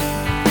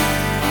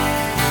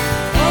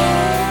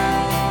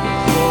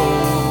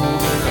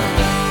 Holding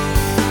on.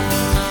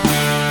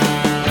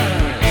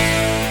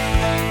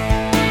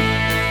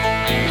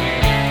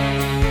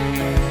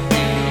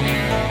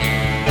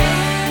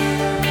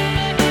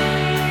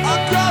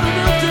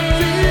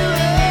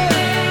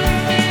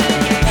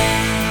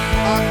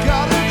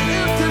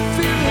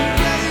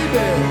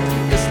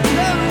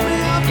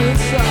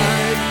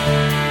 Inside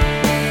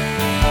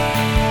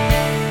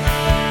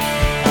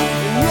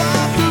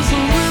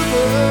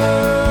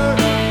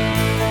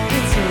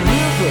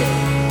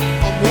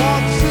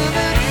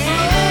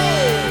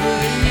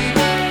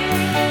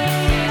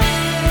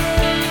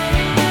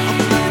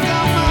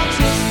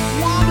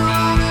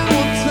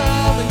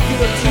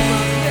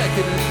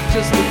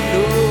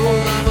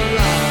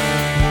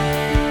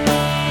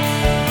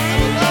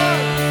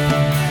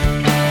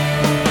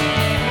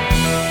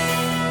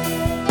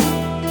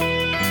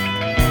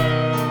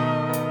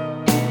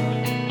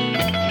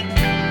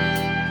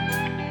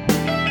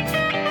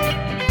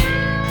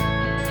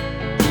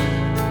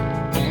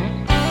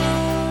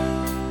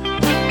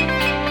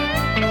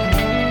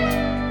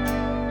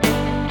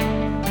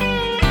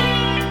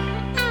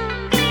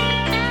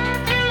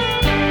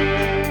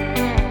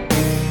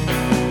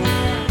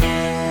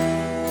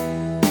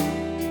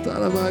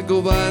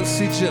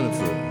see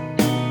Jennifer.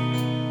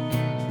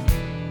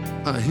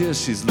 I hear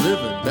she's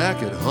living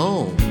back at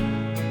home.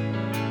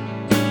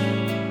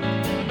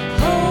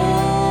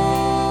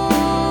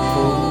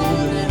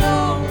 Holding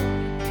on.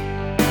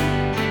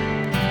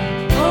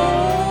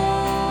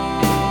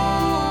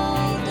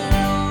 Holding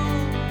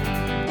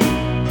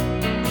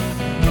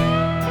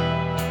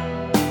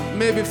on.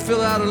 Maybe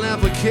fill out an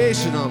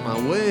application on my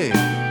way.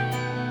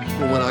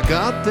 But when I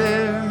got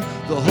there,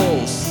 the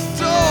whole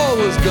store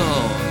was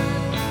gone.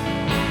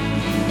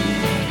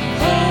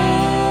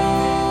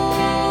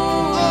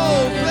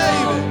 Oh,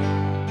 baby.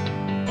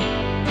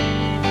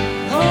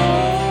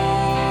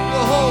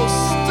 The whole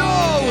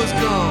store was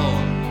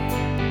gone.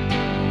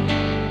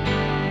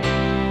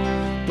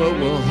 But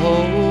we're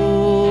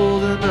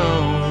holding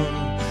on.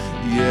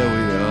 Yeah,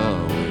 we are.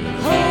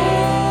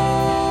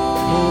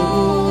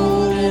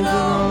 Holding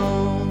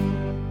on.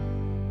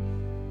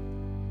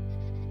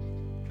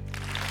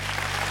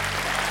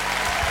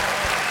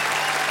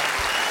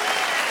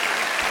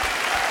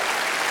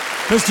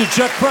 Mr.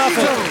 Chuck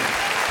Prophet.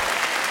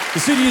 The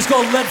CD is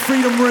called Let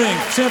Freedom Ring.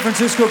 San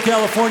Francisco,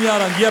 California,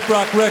 out on Yep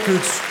Rock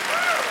Records.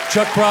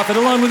 Chuck Prophet,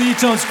 along with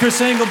eTown's Chris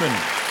Engelman,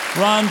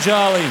 Ron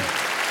Jolly,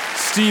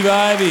 Steve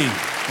Ivey,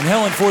 and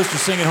Helen Forster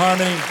singing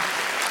harmony.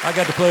 I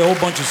got to play a whole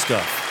bunch of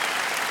stuff.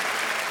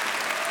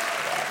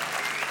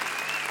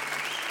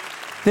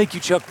 Thank you,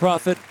 Chuck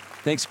Prophet.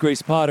 Thanks,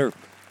 Grace Potter.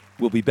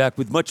 We'll be back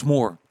with much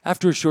more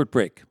after a short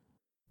break.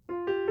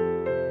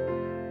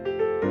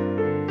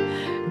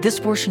 This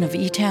portion of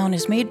eTown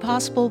is made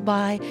possible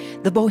by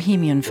the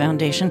Bohemian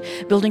Foundation,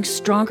 building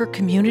stronger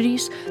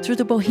communities through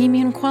the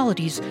bohemian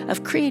qualities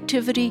of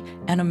creativity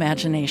and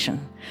imagination.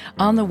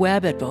 On the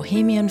web at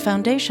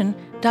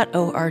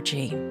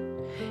bohemianfoundation.org.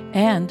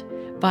 And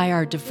by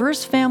our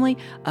diverse family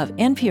of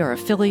NPR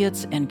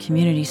affiliates and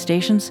community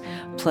stations,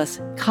 plus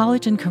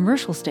college and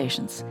commercial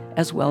stations,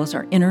 as well as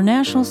our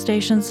international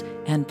stations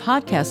and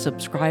podcast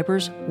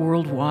subscribers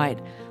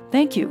worldwide.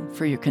 Thank you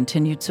for your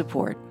continued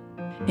support.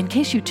 In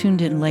case you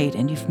tuned in late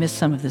and you've missed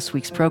some of this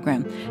week's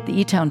program, the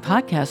eTown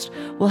podcast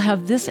will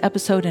have this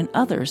episode and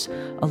others,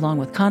 along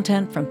with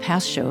content from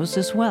past shows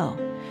as well.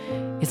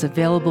 It's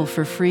available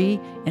for free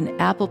in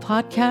Apple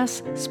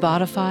Podcasts,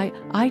 Spotify,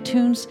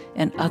 iTunes,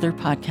 and other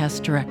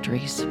podcast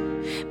directories.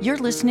 You're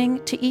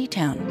listening to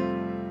eTown.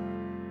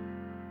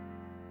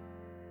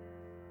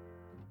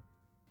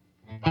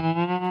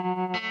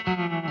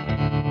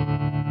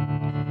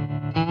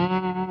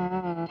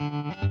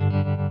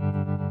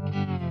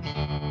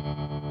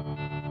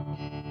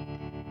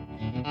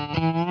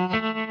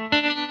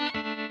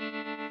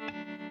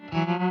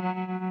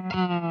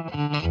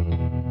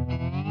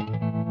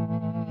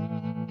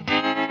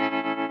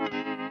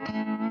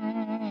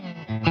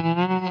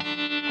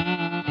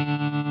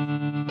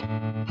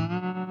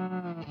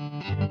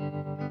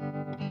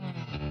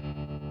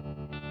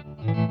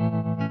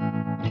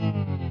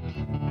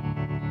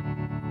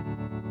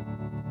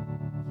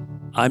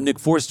 I'm Nick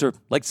Forster. I'd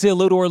like to say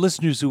hello to our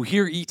listeners who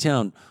hear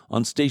eTown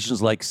on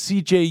stations like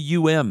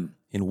CJUM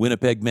in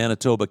Winnipeg,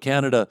 Manitoba,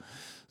 Canada,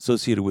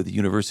 associated with the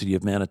University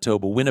of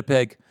Manitoba,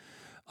 Winnipeg,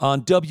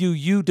 on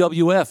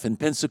WUWF in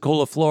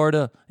Pensacola,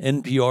 Florida,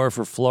 NPR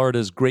for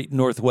Florida's Great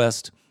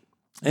Northwest,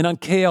 and on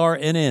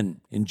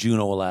KRNN in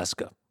Juneau,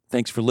 Alaska.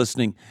 Thanks for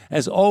listening.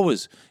 As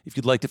always, if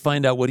you'd like to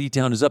find out what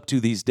eTown is up to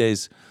these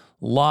days,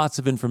 lots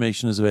of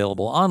information is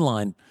available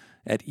online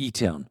at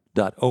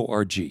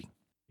etown.org.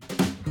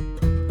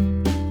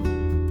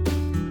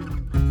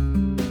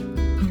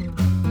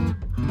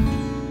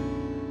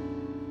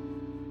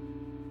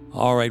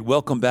 All right,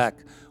 welcome back.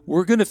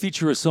 We're going to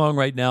feature a song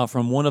right now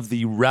from one of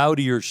the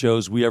rowdier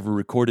shows we ever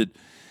recorded.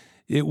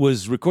 It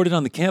was recorded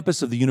on the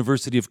campus of the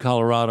University of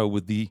Colorado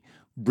with the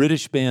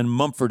British band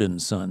Mumford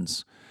 &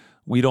 Sons.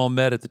 We'd all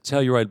met at the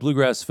Telluride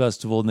Bluegrass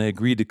Festival, and they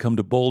agreed to come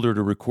to Boulder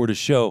to record a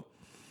show.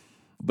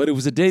 But it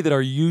was a day that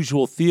our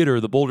usual theater,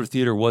 the Boulder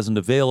Theater, wasn't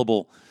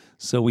available,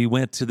 so we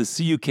went to the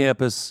CU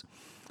campus.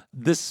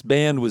 This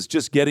band was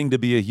just getting to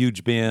be a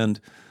huge band.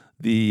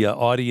 The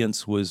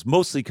audience was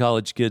mostly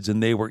college kids,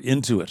 and they were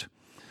into it.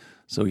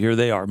 So here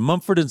they are,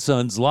 Mumford &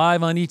 Sons,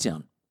 live on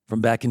eTown from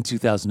back in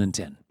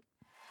 2010.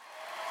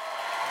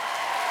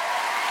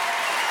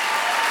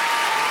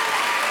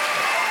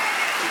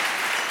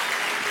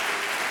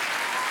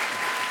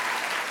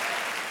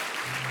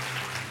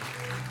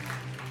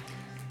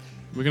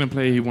 We're going to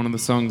play one of the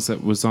songs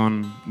that was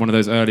on one of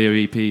those earlier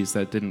EPs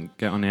that didn't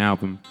get on the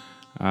album.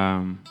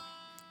 And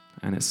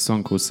it's a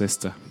song called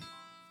Sister.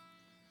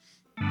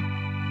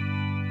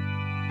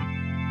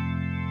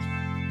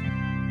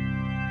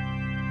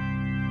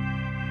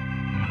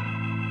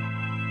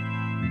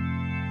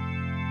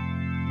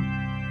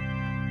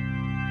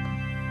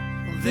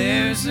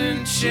 There's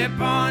a chip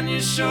on your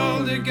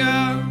shoulder,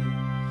 girl,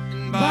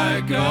 and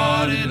by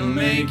God it'll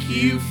make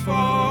you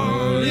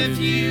fall if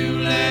you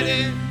let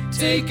it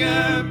take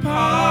a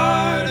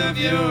part of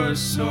your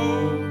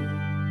soul.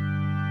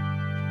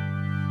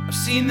 I've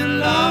seen the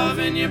love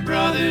in your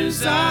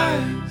brother's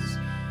eyes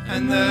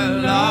and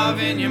the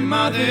love in your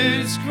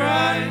mother's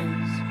cries.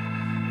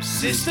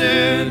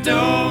 Sister,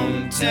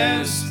 don't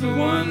test the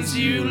ones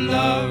you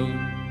love.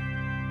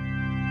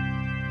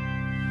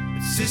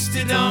 But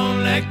sister,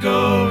 don't let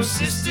go.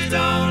 Sister,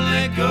 don't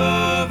let go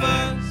of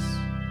us.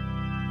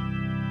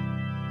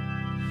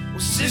 Well,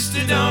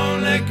 sister,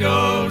 don't let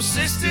go.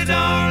 Sister,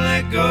 don't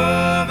let go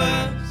of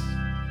us.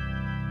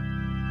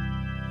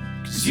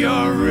 'Cause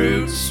your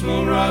roots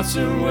will rot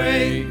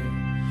away,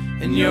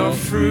 and your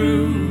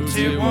fruit,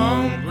 it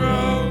won't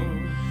grow.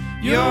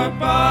 Your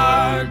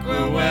bark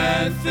will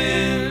wear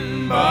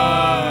thin,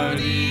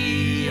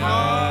 body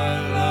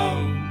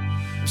hollow.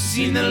 I've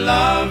seen the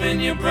love in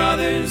your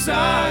brother's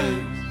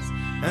eyes,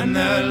 and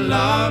the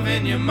love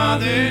in your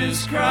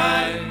mother's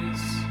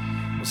cries.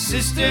 Well,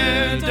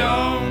 sister,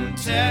 don't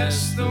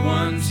test the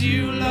ones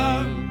you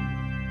love.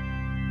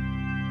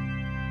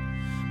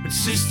 But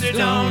sister,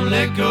 don't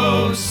let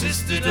go.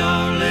 Sister,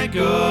 don't let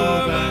go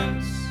of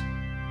us.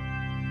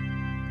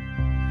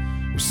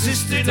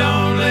 Sister,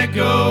 don't let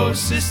go.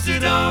 Sister,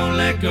 don't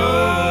let go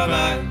of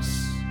us.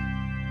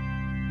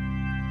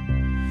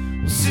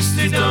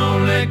 Sister,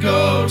 don't let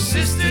go.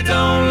 Sister,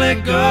 don't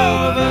let go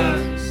of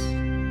us.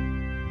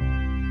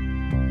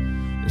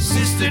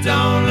 Sister,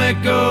 don't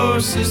let go.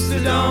 Sister,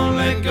 don't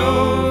let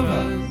go of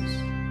us.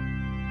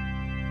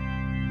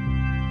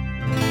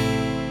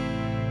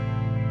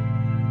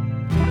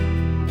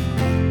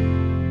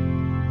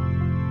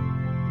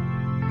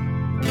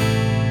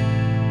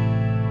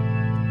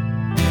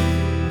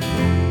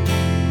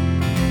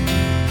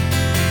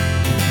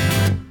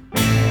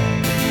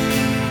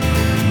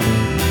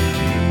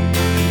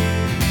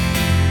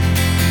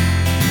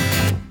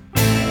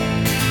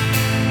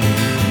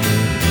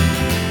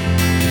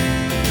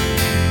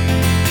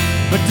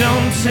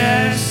 Don't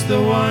test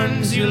the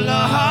ones you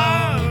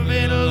love,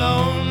 it'll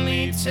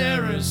only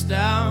tear us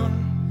down.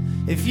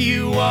 If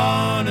you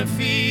wanna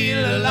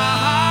feel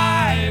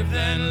alive,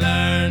 then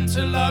learn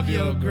to love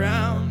your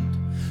ground.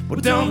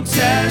 Well, don't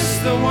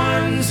test the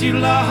ones you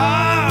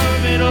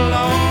love, it'll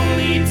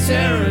only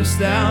tear us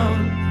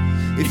down.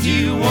 If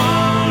you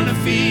wanna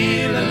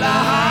feel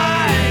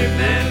alive,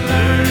 then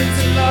learn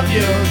to love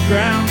your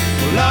ground.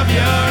 Well, love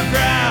your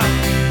ground.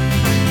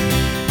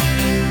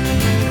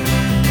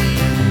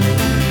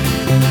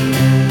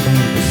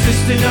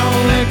 Sister,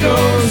 don't let go.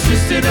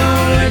 Sister,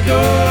 don't let go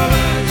of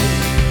us.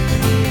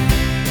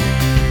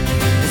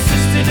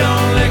 Sister,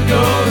 don't let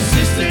go.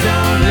 Sister,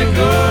 don't let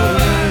go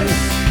of us.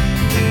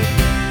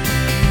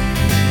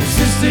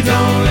 Sister,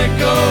 don't let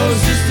go.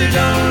 Sister,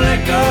 don't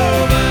let go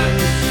of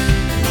us.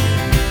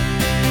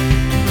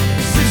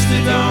 Sister,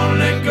 don't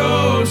let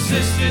go.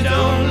 Sister,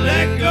 don't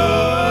let go.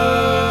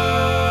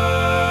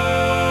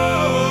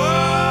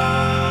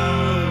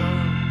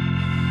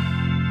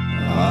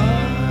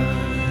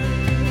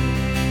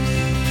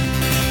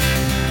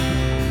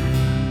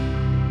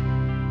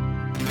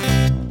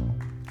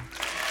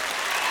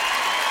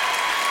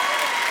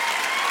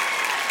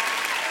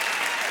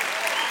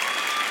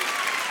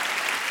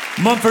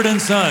 Mumford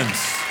 & Sons.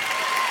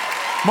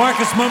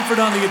 Marcus Mumford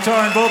on the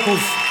guitar and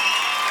vocals,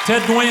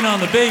 Ted Duane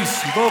on the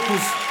bass and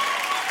vocals,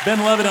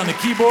 Ben Levitt on the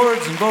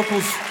keyboards and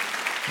vocals,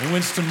 and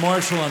Winston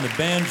Marshall on the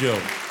banjo.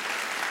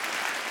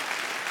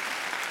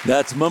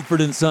 That's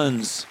Mumford &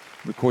 Sons,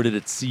 recorded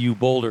at CU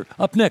Boulder.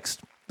 Up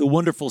next, the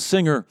wonderful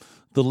singer,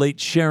 the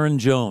late Sharon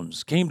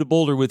Jones, came to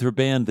Boulder with her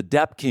band, the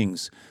Dap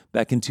Kings,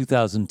 back in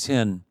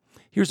 2010.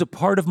 Here's a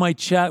part of my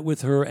chat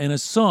with her and a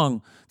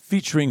song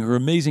featuring her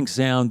amazing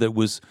sound that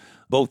was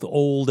both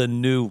old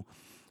and new.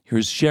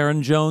 Here's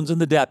Sharon Jones and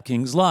the Dap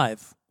Kings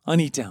live on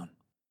eTown.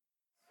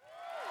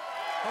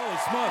 Holy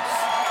smokes.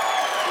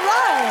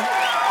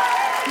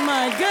 Wow.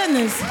 My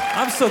goodness.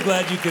 I'm so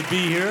glad you could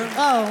be here.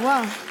 Oh,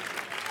 wow.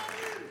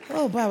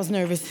 Oh, boy, I was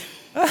nervous.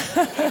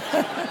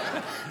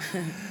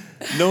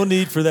 No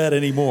need for that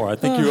anymore. I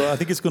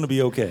think it's going to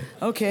be okay.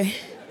 Okay.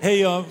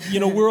 Hey,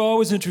 we're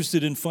always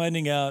interested in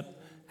finding out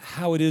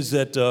how it is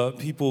that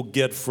people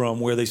get from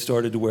where they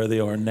started to where they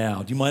are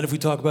now. Do you mind if we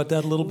talk about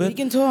that a little bit? We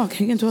can talk.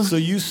 So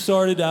you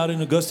started out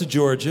in Augusta,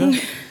 Georgia.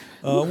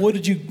 What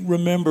did you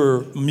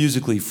remember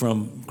musically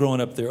from growing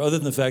up there, other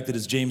than the fact that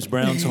it's James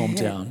Brown's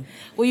hometown?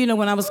 Well,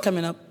 when I was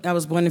coming up, I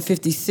was born in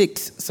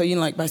 56. So,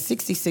 by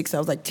 66, I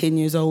was like 10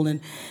 years old.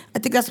 And I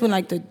think that's when,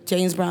 the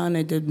James Brown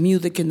and the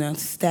music and the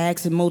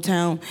Stax and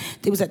Motown,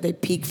 they was at their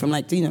peak from,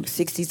 the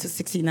 60s to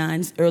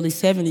 69, early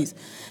 70s.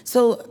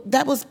 So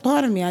that was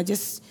part of me. I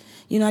just...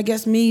 I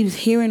guess me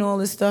hearing all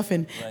this stuff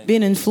and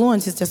being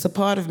influenced is just a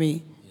part of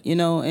me,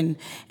 and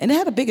it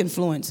had a big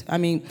influence. I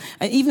mean,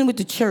 even with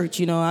the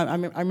church, I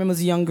remember as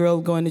a young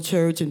girl going to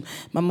church, and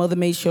my mother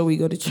made sure we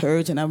go to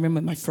church, and I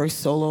remember my first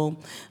solo.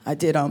 I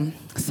did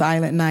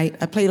Silent Night.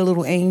 I played a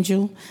little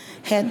angel.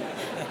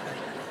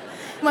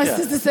 My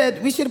sister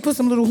said, we should have put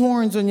some little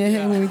horns on your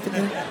head when we did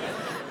that.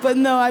 But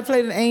no, I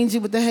played an angel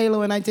with the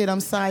halo, and I did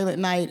Silent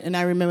Night, and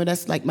I remember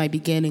that's like my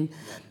beginning.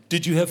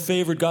 Did you have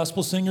favorite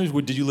gospel singers?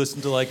 Did you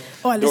listen to like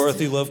I listened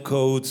Dorothy Love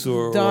Coates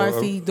or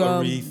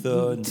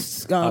Aretha?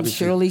 And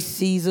Shirley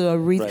Caesar,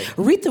 Aretha. Right.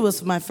 Aretha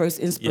was my first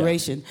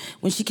inspiration.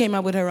 When she came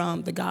out with her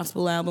the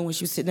gospel album, when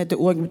she was sitting at the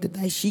organ with the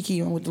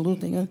dashiki on with the little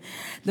thing,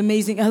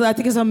 I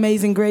think it's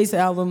Amazing Grace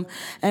album.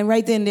 And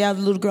right then there, the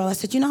little girl, I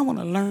said, I want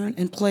to learn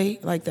and play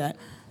like that.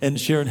 And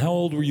Sharon, how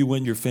old were you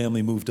when your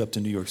family moved up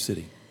to New York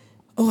City?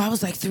 Oh, I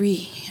was like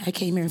 3. I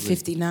came here in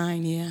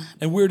 59, yeah.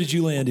 And where did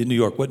you land in New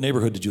York? What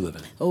neighborhood did you live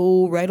in?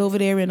 Oh, right over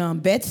there in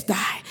Bed-Stuy.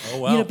 Oh,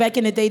 wow. Back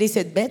in the day, they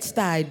said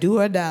Bed-Stuy, do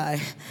or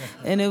die.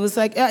 And it was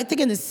like, I think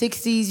in the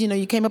 60s,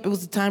 you came up, it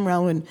was the time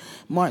around when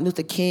Martin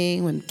Luther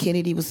King, when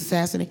Kennedy was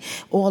assassinated,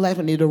 all that,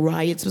 when the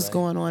riots was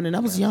going on. And I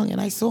was young, and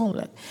I saw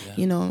that.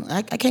 Yeah.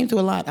 I came through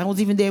a lot. I was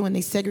even there when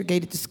they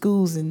segregated the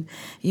schools and,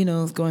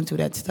 going through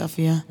that stuff,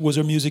 yeah. Was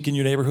there music in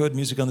your neighborhood,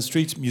 music on the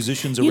streets,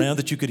 musicians around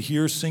that you could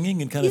hear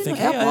singing and kind of think,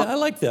 hey, I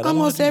like that.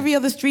 Almost every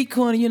other street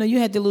corner, you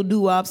had the little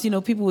doo-wops,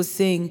 people would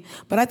sing.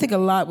 But I think a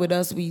lot with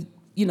us, we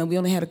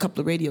only had a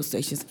couple of radio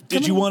stations.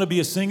 Did you want to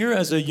be a singer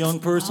as a young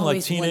person,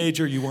 like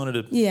teenager? You wanted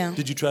to? Yeah.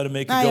 Did you try to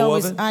make a go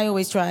of it? I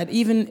always tried.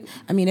 Even,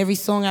 every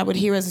song I would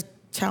hear as a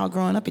child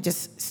growing up, it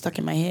just stuck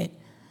in my head.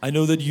 I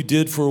know that you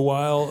did for a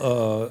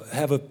while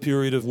have a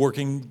period of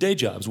working day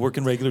jobs,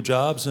 working regular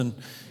jobs, and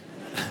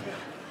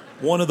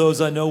one of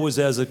those I know was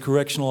as a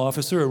correctional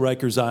officer at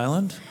Rikers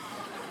Island.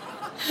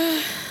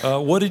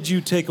 What did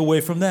you take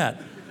away from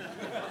that?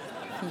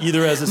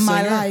 Either as a singer?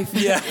 My life.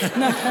 Yeah.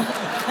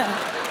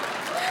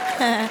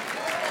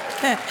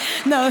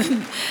 No,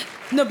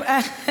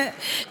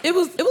 it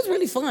was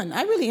really fun.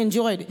 I really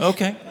enjoyed it.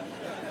 Okay.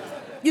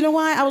 You know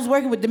why? I was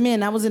working with the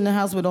men. I was in the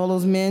house with all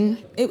those men.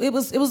 It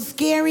was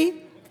scary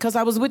because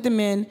I was with the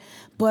men,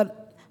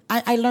 but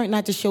I learned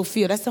not to show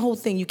fear. That's the whole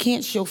thing. You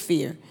can't show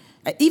fear.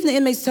 Even the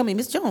inmates tell me,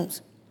 Miss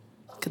Jones,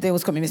 because they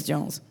always call me Miss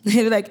Jones.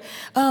 They were like,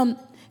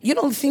 you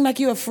don't seem like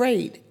you're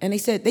afraid. And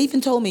they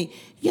even told me,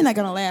 you're not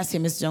gonna last here,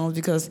 Miss Jones,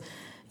 because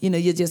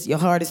your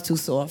heart is too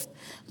soft.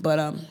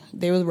 But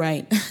they were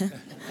right.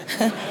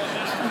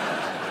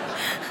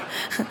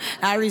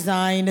 I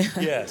resigned.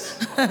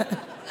 Yes.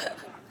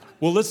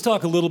 Well, let's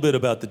talk a little bit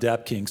about the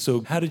Dap Kings.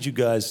 So how did you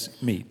guys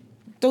meet?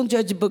 Don't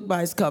judge a book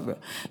by its cover.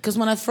 Because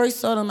when I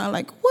first saw them, I'm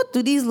like, what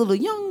do these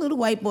young little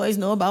white boys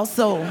know about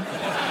soul?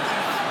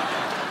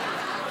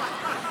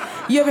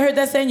 You ever heard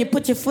that saying, you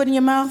put your foot in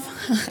your mouth?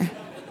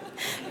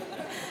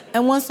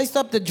 And once they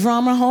stopped, the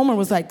drummer, Homer,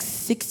 was like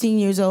 16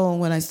 years old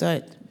when I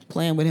started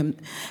playing with him.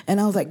 And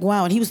I was like,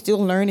 wow, and he was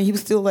still learning. He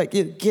was still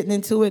getting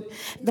into it.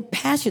 The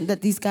passion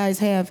that these guys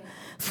have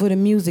for the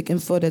music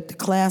and for the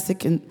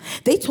classic, and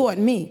they taught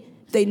me.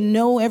 They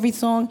know every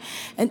song.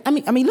 And I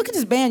mean, look at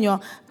this band,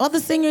 y'all. Other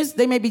singers,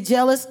 they may be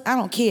jealous. I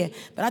don't care.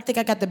 But I think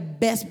I got the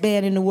best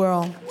band in the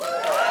world. You know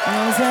what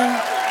I'm saying?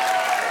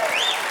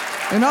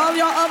 And all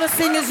y'all other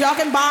singers, y'all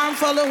can borrow them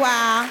for a little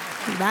while.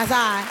 That's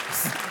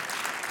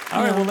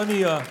all right, well, let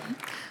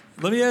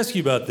me ask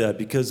you about that,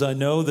 because I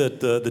know that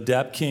the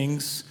Dap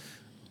Kings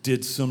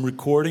did some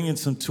recording and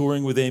some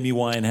touring with Amy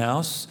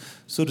Winehouse.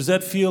 So does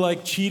that feel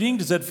like cheating?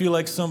 Does that feel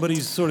like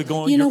somebody's sort of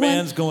going, your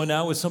band's going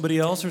out with somebody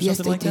else or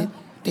something like that?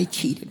 They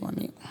cheated on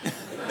me.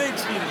 They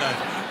cheated on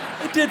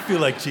you. It did feel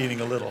like cheating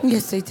a little.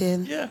 Yes, they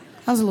did. Yeah.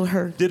 I was a little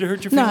hurt. Did it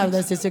hurt your feelings? No,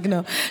 that's just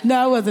no. No,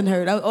 I wasn't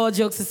hurt. All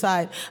jokes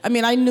aside. I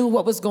mean, I knew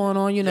what was going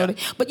on, Yeah.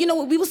 But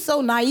we were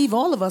so naive.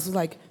 All of us was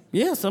like,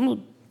 yeah,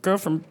 some girl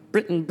from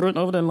Britain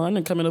over there in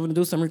London coming over to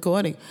do some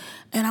recording.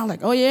 And I was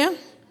like, oh, yeah?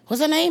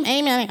 What's her name?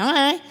 Amy. I'm like, all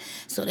right.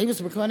 So they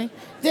was recording.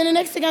 Then the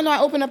next thing I know, I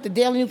opened up the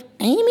Daily News.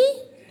 Amy?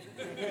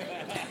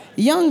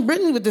 Young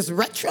Britain with this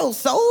retro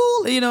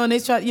soul, and they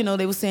tried,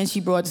 they were saying she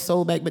brought the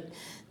soul back, but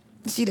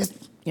she just,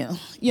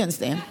 you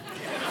understand.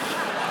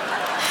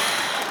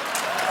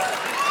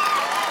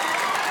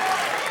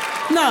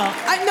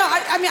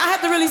 I mean, I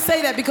have to really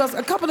say that because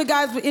a couple of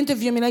guys would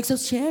interview me like, so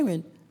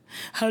Sharon,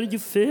 how did you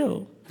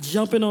feel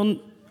jumping on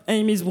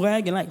Amy's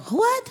wagon? Like,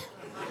 what?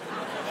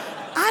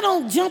 I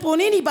don't jump on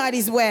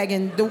anybody's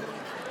wagon.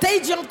 They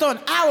jumped on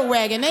our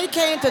wagon. They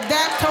came to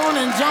Daptone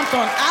and jumped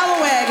on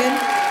our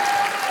wagon.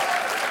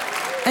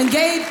 And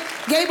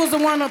Gabe was the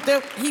one up there.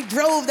 He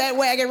drove that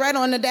wagon right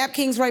on the Dap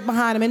Kings right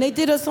behind him. And they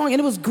did a song, and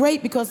it was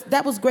great because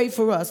that was great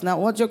for us. Now,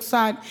 all jokes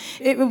aside,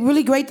 it was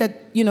really great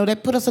that,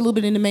 that put us a little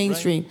bit in the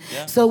mainstream. Right.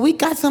 Yeah. So we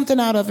got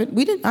something out of it. I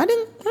didn't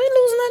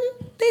lose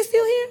nothing. They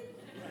still here.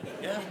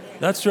 Yeah.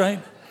 That's right.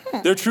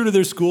 They're true to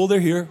their school.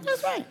 They're here.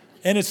 That's right.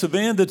 And it's a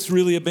band that's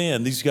really a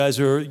band. These guys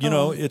are,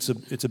 it's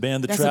a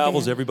band that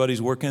travels.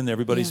 Everybody's working.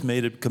 Everybody's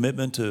made a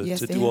commitment to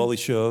do all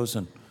these shows.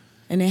 And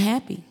they're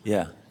happy.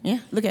 Yeah. Yeah,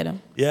 look at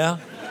them. Yeah?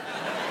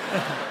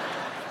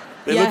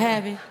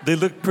 Happy. They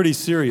look pretty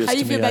serious to me, How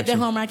you feel back there,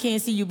 Homer? I can't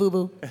see you,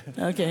 boo-boo.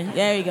 Okay,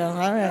 there you go.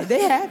 All right,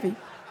 they're happy.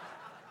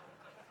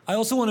 I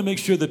also want to make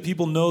sure that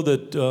people know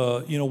that,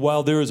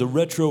 while there is a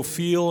retro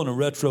feel and a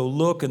retro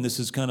look, and this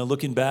is kind of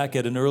looking back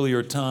at an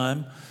earlier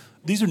time,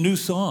 These are new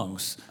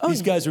songs.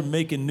 These guys are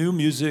making new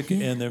music,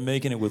 and they're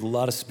making it with a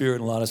lot of spirit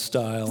and a lot of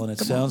style, and it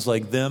sounds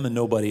like them and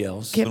nobody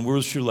else. And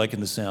we're sure liking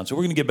the sound. So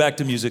we're going to get back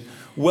to music.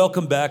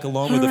 Welcome back,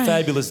 along with the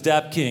fabulous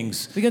Dap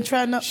Kings. We're going to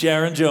try another.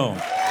 Sharon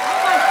Jones.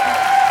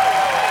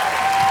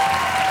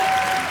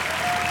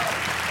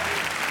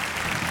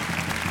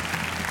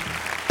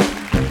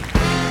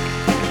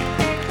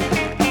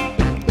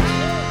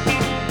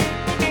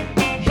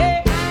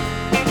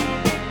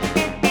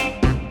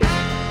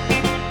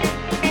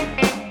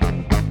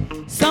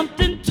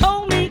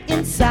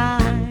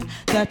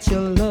 That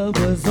your love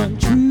was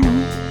untrue.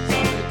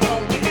 Something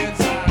told me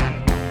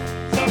inside.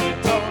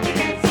 Something told me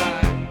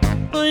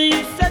inside. Well,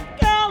 you said,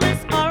 girl,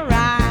 it's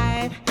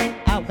alright.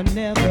 I would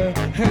never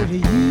hurt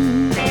you.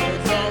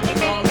 It's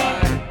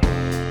alright.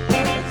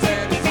 Never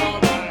said it's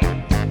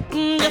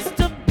alright. Just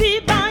to be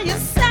by your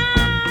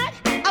side,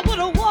 I would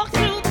have walked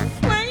through the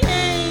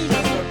flames.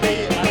 Just to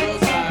be by your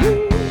side.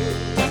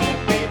 Just to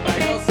be by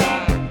your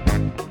side.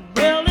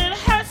 Well, it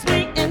hurts me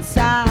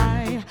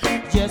inside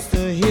just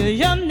to hear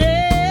your name.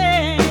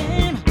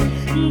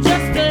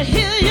 Just to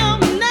hear your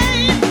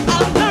name, I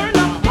learned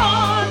the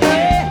hard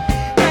way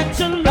that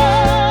your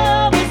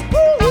love is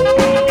cool.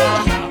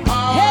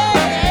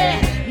 Hey,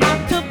 not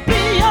to be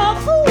your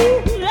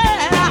fool.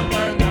 Yeah.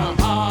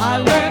 I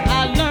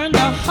learned the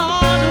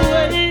hard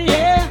way,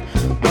 yeah,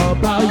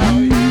 about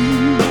you.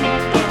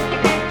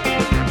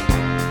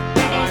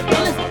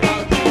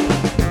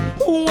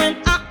 When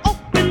I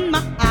opened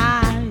my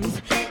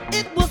eyes,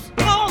 it was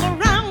all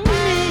around me.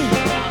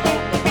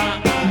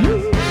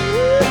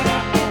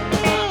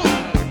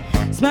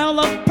 Smell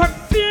of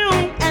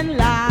perfume and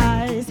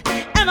lies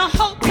and a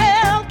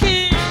hotel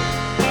key.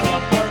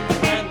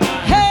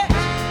 Hey,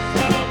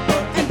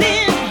 and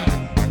then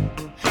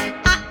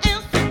I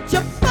answered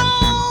your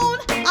phone.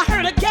 I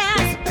heard a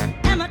gasp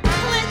and a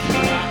click.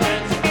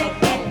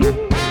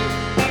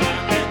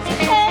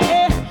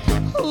 Hey,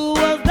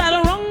 was that a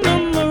wrong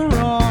number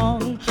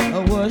wrong,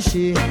 or was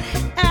she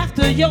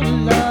after your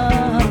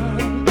love?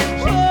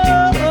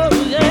 Oh,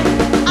 yeah.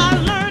 I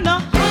learned the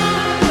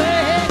hard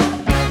way.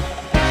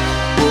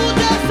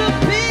 Just to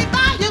be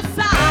by your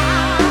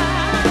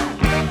side,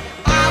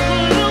 I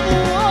would have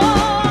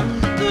walked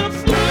through the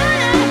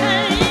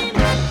flame.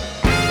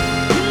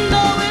 You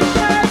know it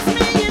hurts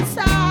me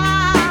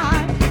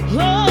inside.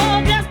 Oh,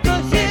 just to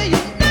hear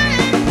your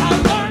name. I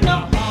learned the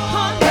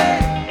hard way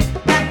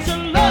that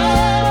your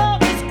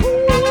love is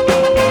cool.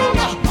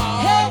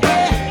 Hey,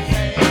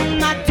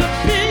 not to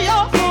be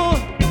your fool.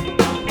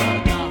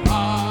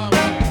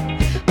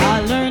 I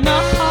learned the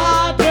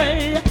hard way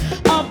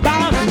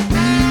about you.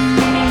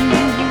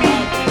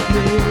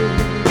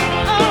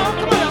 Oh,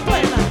 come on,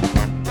 play now.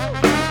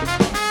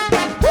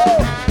 Woo!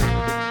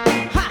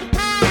 Ha!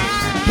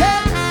 Hey,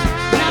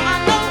 now I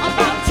know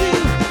about you.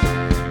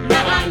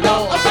 Now I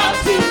know about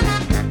you.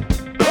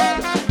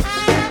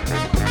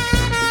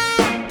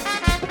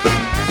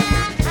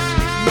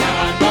 Now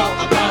I know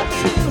about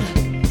you.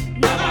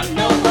 Now I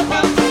know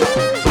about you.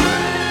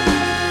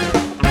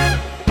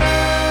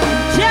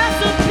 Just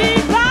to be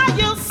by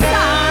your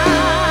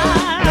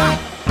side,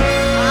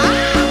 I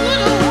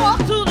would have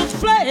walked through the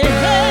flame.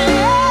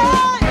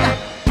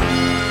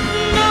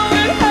 No,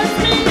 it hurts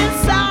me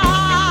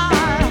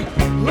inside.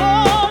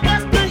 Oh,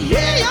 just to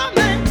hear your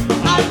name.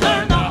 I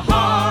learned the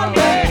hard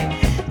way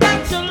that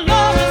your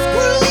love is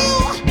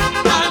cruel.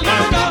 I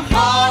learned the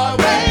hard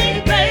way,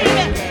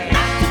 baby,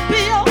 not to be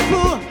your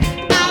fool.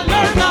 I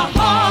learned the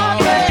hard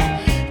way.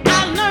 I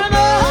learned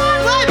the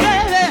hard way,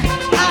 baby.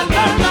 I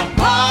learned the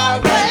hard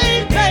way,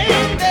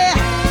 baby.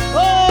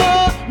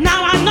 Oh, now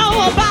I know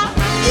about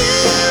you.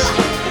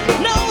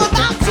 Know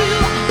about you.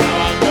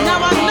 Now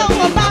I know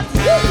about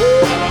you.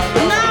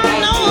 Now I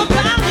know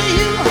about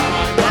you.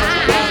 I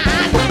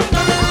learned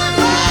the hard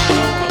way.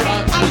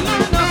 I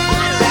learned the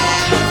hard way.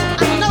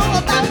 I know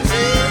about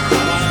you.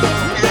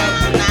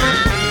 Now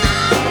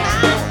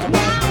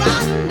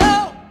I know.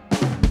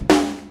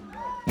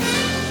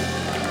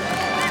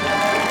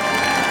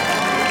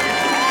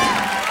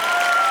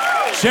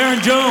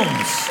 Sharon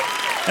Jones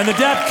and the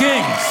Dap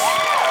Kings.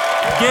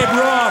 Gabe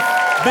Roth,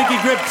 Binky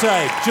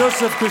Griptight,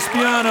 Joseph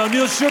Crispiano,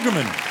 Neil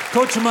Sugarman,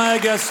 Coach Amaya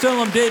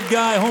Gastelum, Dave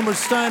Guy, Homer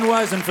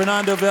Steinweiss, and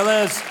Fernando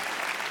Velez.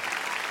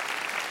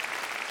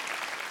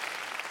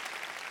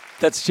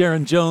 That's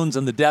Sharon Jones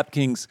and the Dap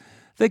Kings.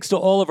 Thanks to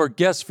all of our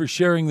guests for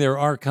sharing their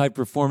archive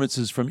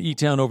performances from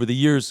eTown over the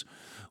years.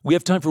 We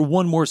have time for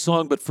one more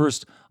song, but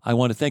first, I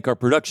want to thank our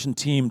production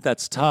team.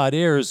 That's Todd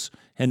Ayers,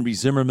 Henry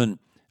Zimmerman,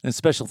 and a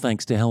special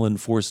thanks to Helen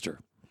Forster.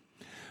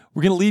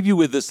 We're going to leave you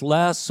with this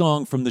last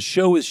song from the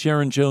show with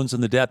Sharon Jones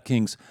and the Dap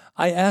Kings.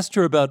 I asked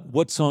her about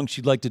what song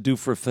she'd like to do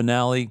for a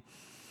finale.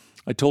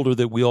 I told her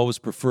that we always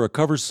prefer a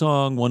cover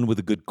song, one with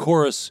a good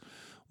chorus,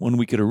 one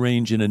we could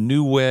arrange in a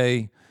new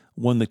way,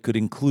 one that could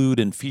include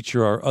and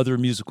feature our other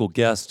musical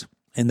guest.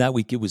 And that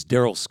week it was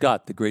Daryl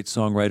Scott, the great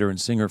songwriter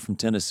and singer from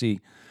Tennessee.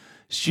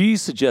 She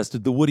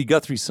suggested the Woody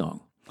Guthrie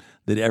song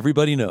that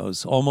everybody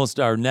knows, almost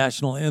our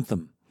national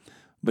anthem.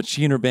 But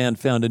she and her band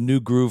found a new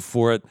groove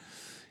for it.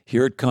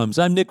 Here it comes.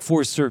 I'm Nick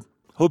Forster.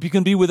 Hope you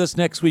can be with us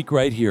next week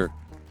right here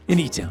in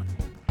eTown.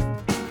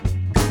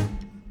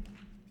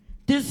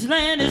 This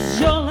land is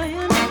your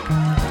land.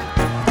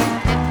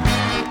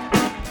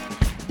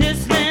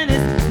 This land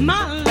is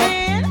my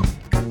land.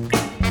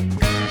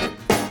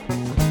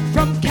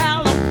 From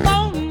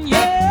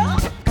California,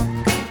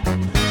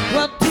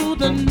 well, to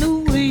the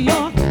New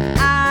York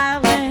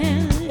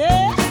Island,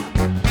 yeah.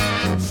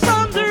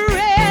 From the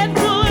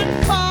Redwood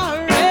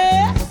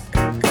Forest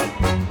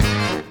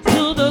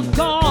to the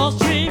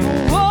Gulf Stream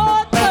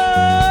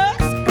waters.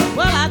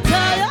 Well, I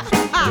tell you,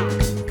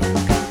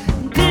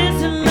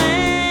 this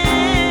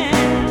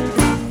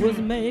land was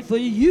made for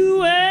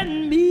you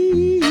and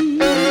me.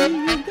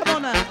 Come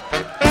on now.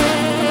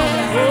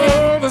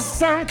 Oh, the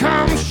sun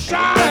comes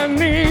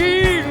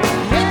shining,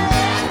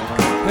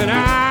 and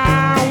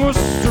I was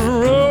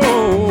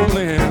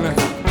strolling,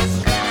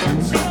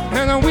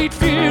 and the wheat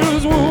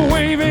fields were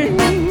waving,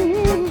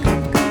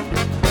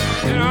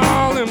 and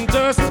all them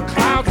dust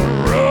clouds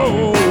were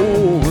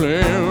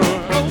rolling,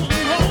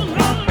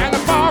 and the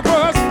fog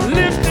was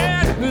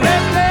lifted,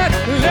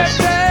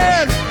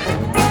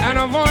 and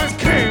a voice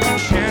came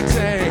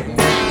chanting.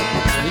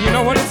 You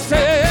know what it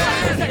said?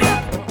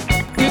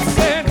 It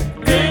said,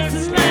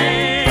 "This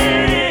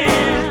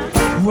land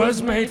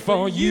was made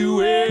for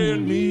you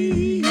and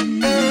me."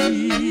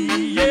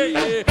 Yeah,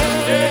 yeah, yeah.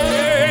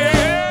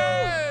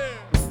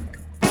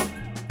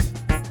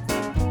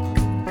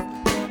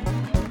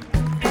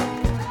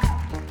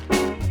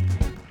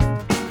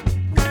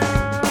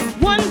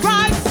 One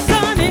bright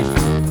sunny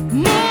morning,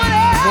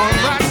 One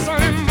bright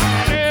sunny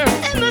morning,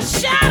 in the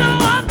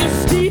shadow of the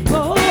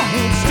steeple,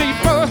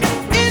 steeple,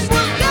 it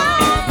was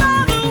gone by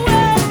the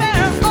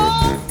welfare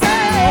old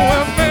fair.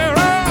 welfare,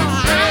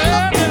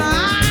 And I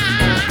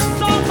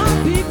saw my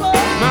people,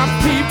 my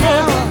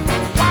people,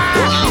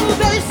 oh,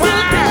 they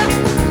stood there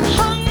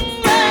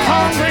hungry,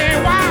 hungry,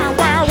 why,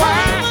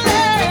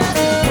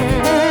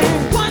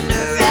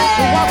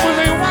 wondering, what were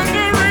they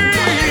wondering?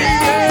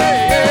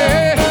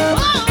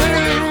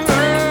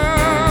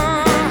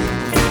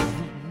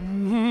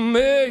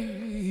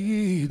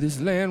 Made, this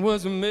land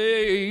was made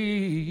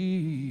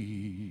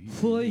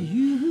for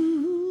you,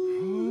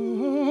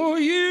 oh,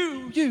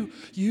 you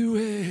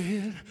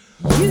and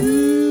you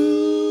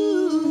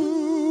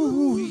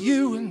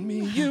and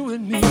me, you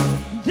and me.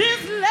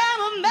 this land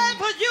was made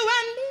for you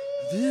and me.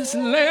 This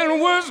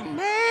land was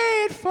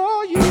made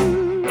for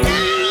you.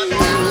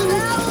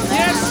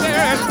 Yes,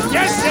 sir.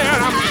 Yes, sir.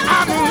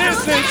 I'm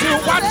listening to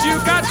what you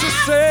got to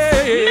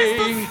say.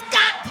 Mr.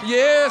 Scott.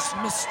 Yes,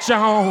 Miss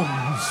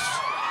Jones.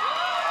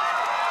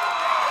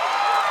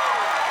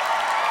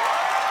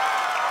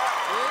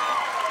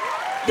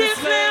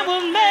 This land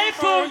was made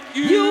for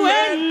you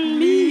and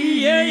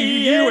me. Yeah,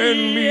 You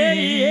and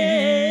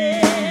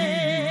me.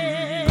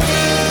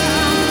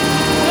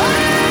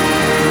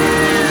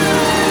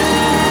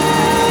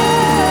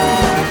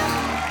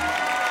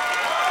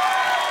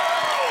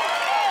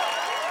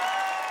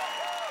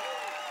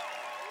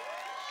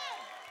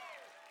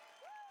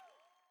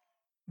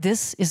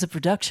 This is a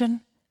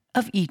production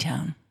of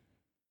eTown.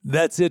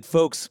 That's it,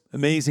 folks.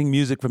 Amazing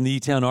music from the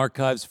eTown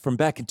archives from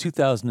back in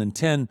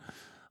 2010.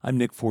 I'm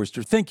Nick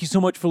Forster. Thank you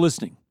so much for listening.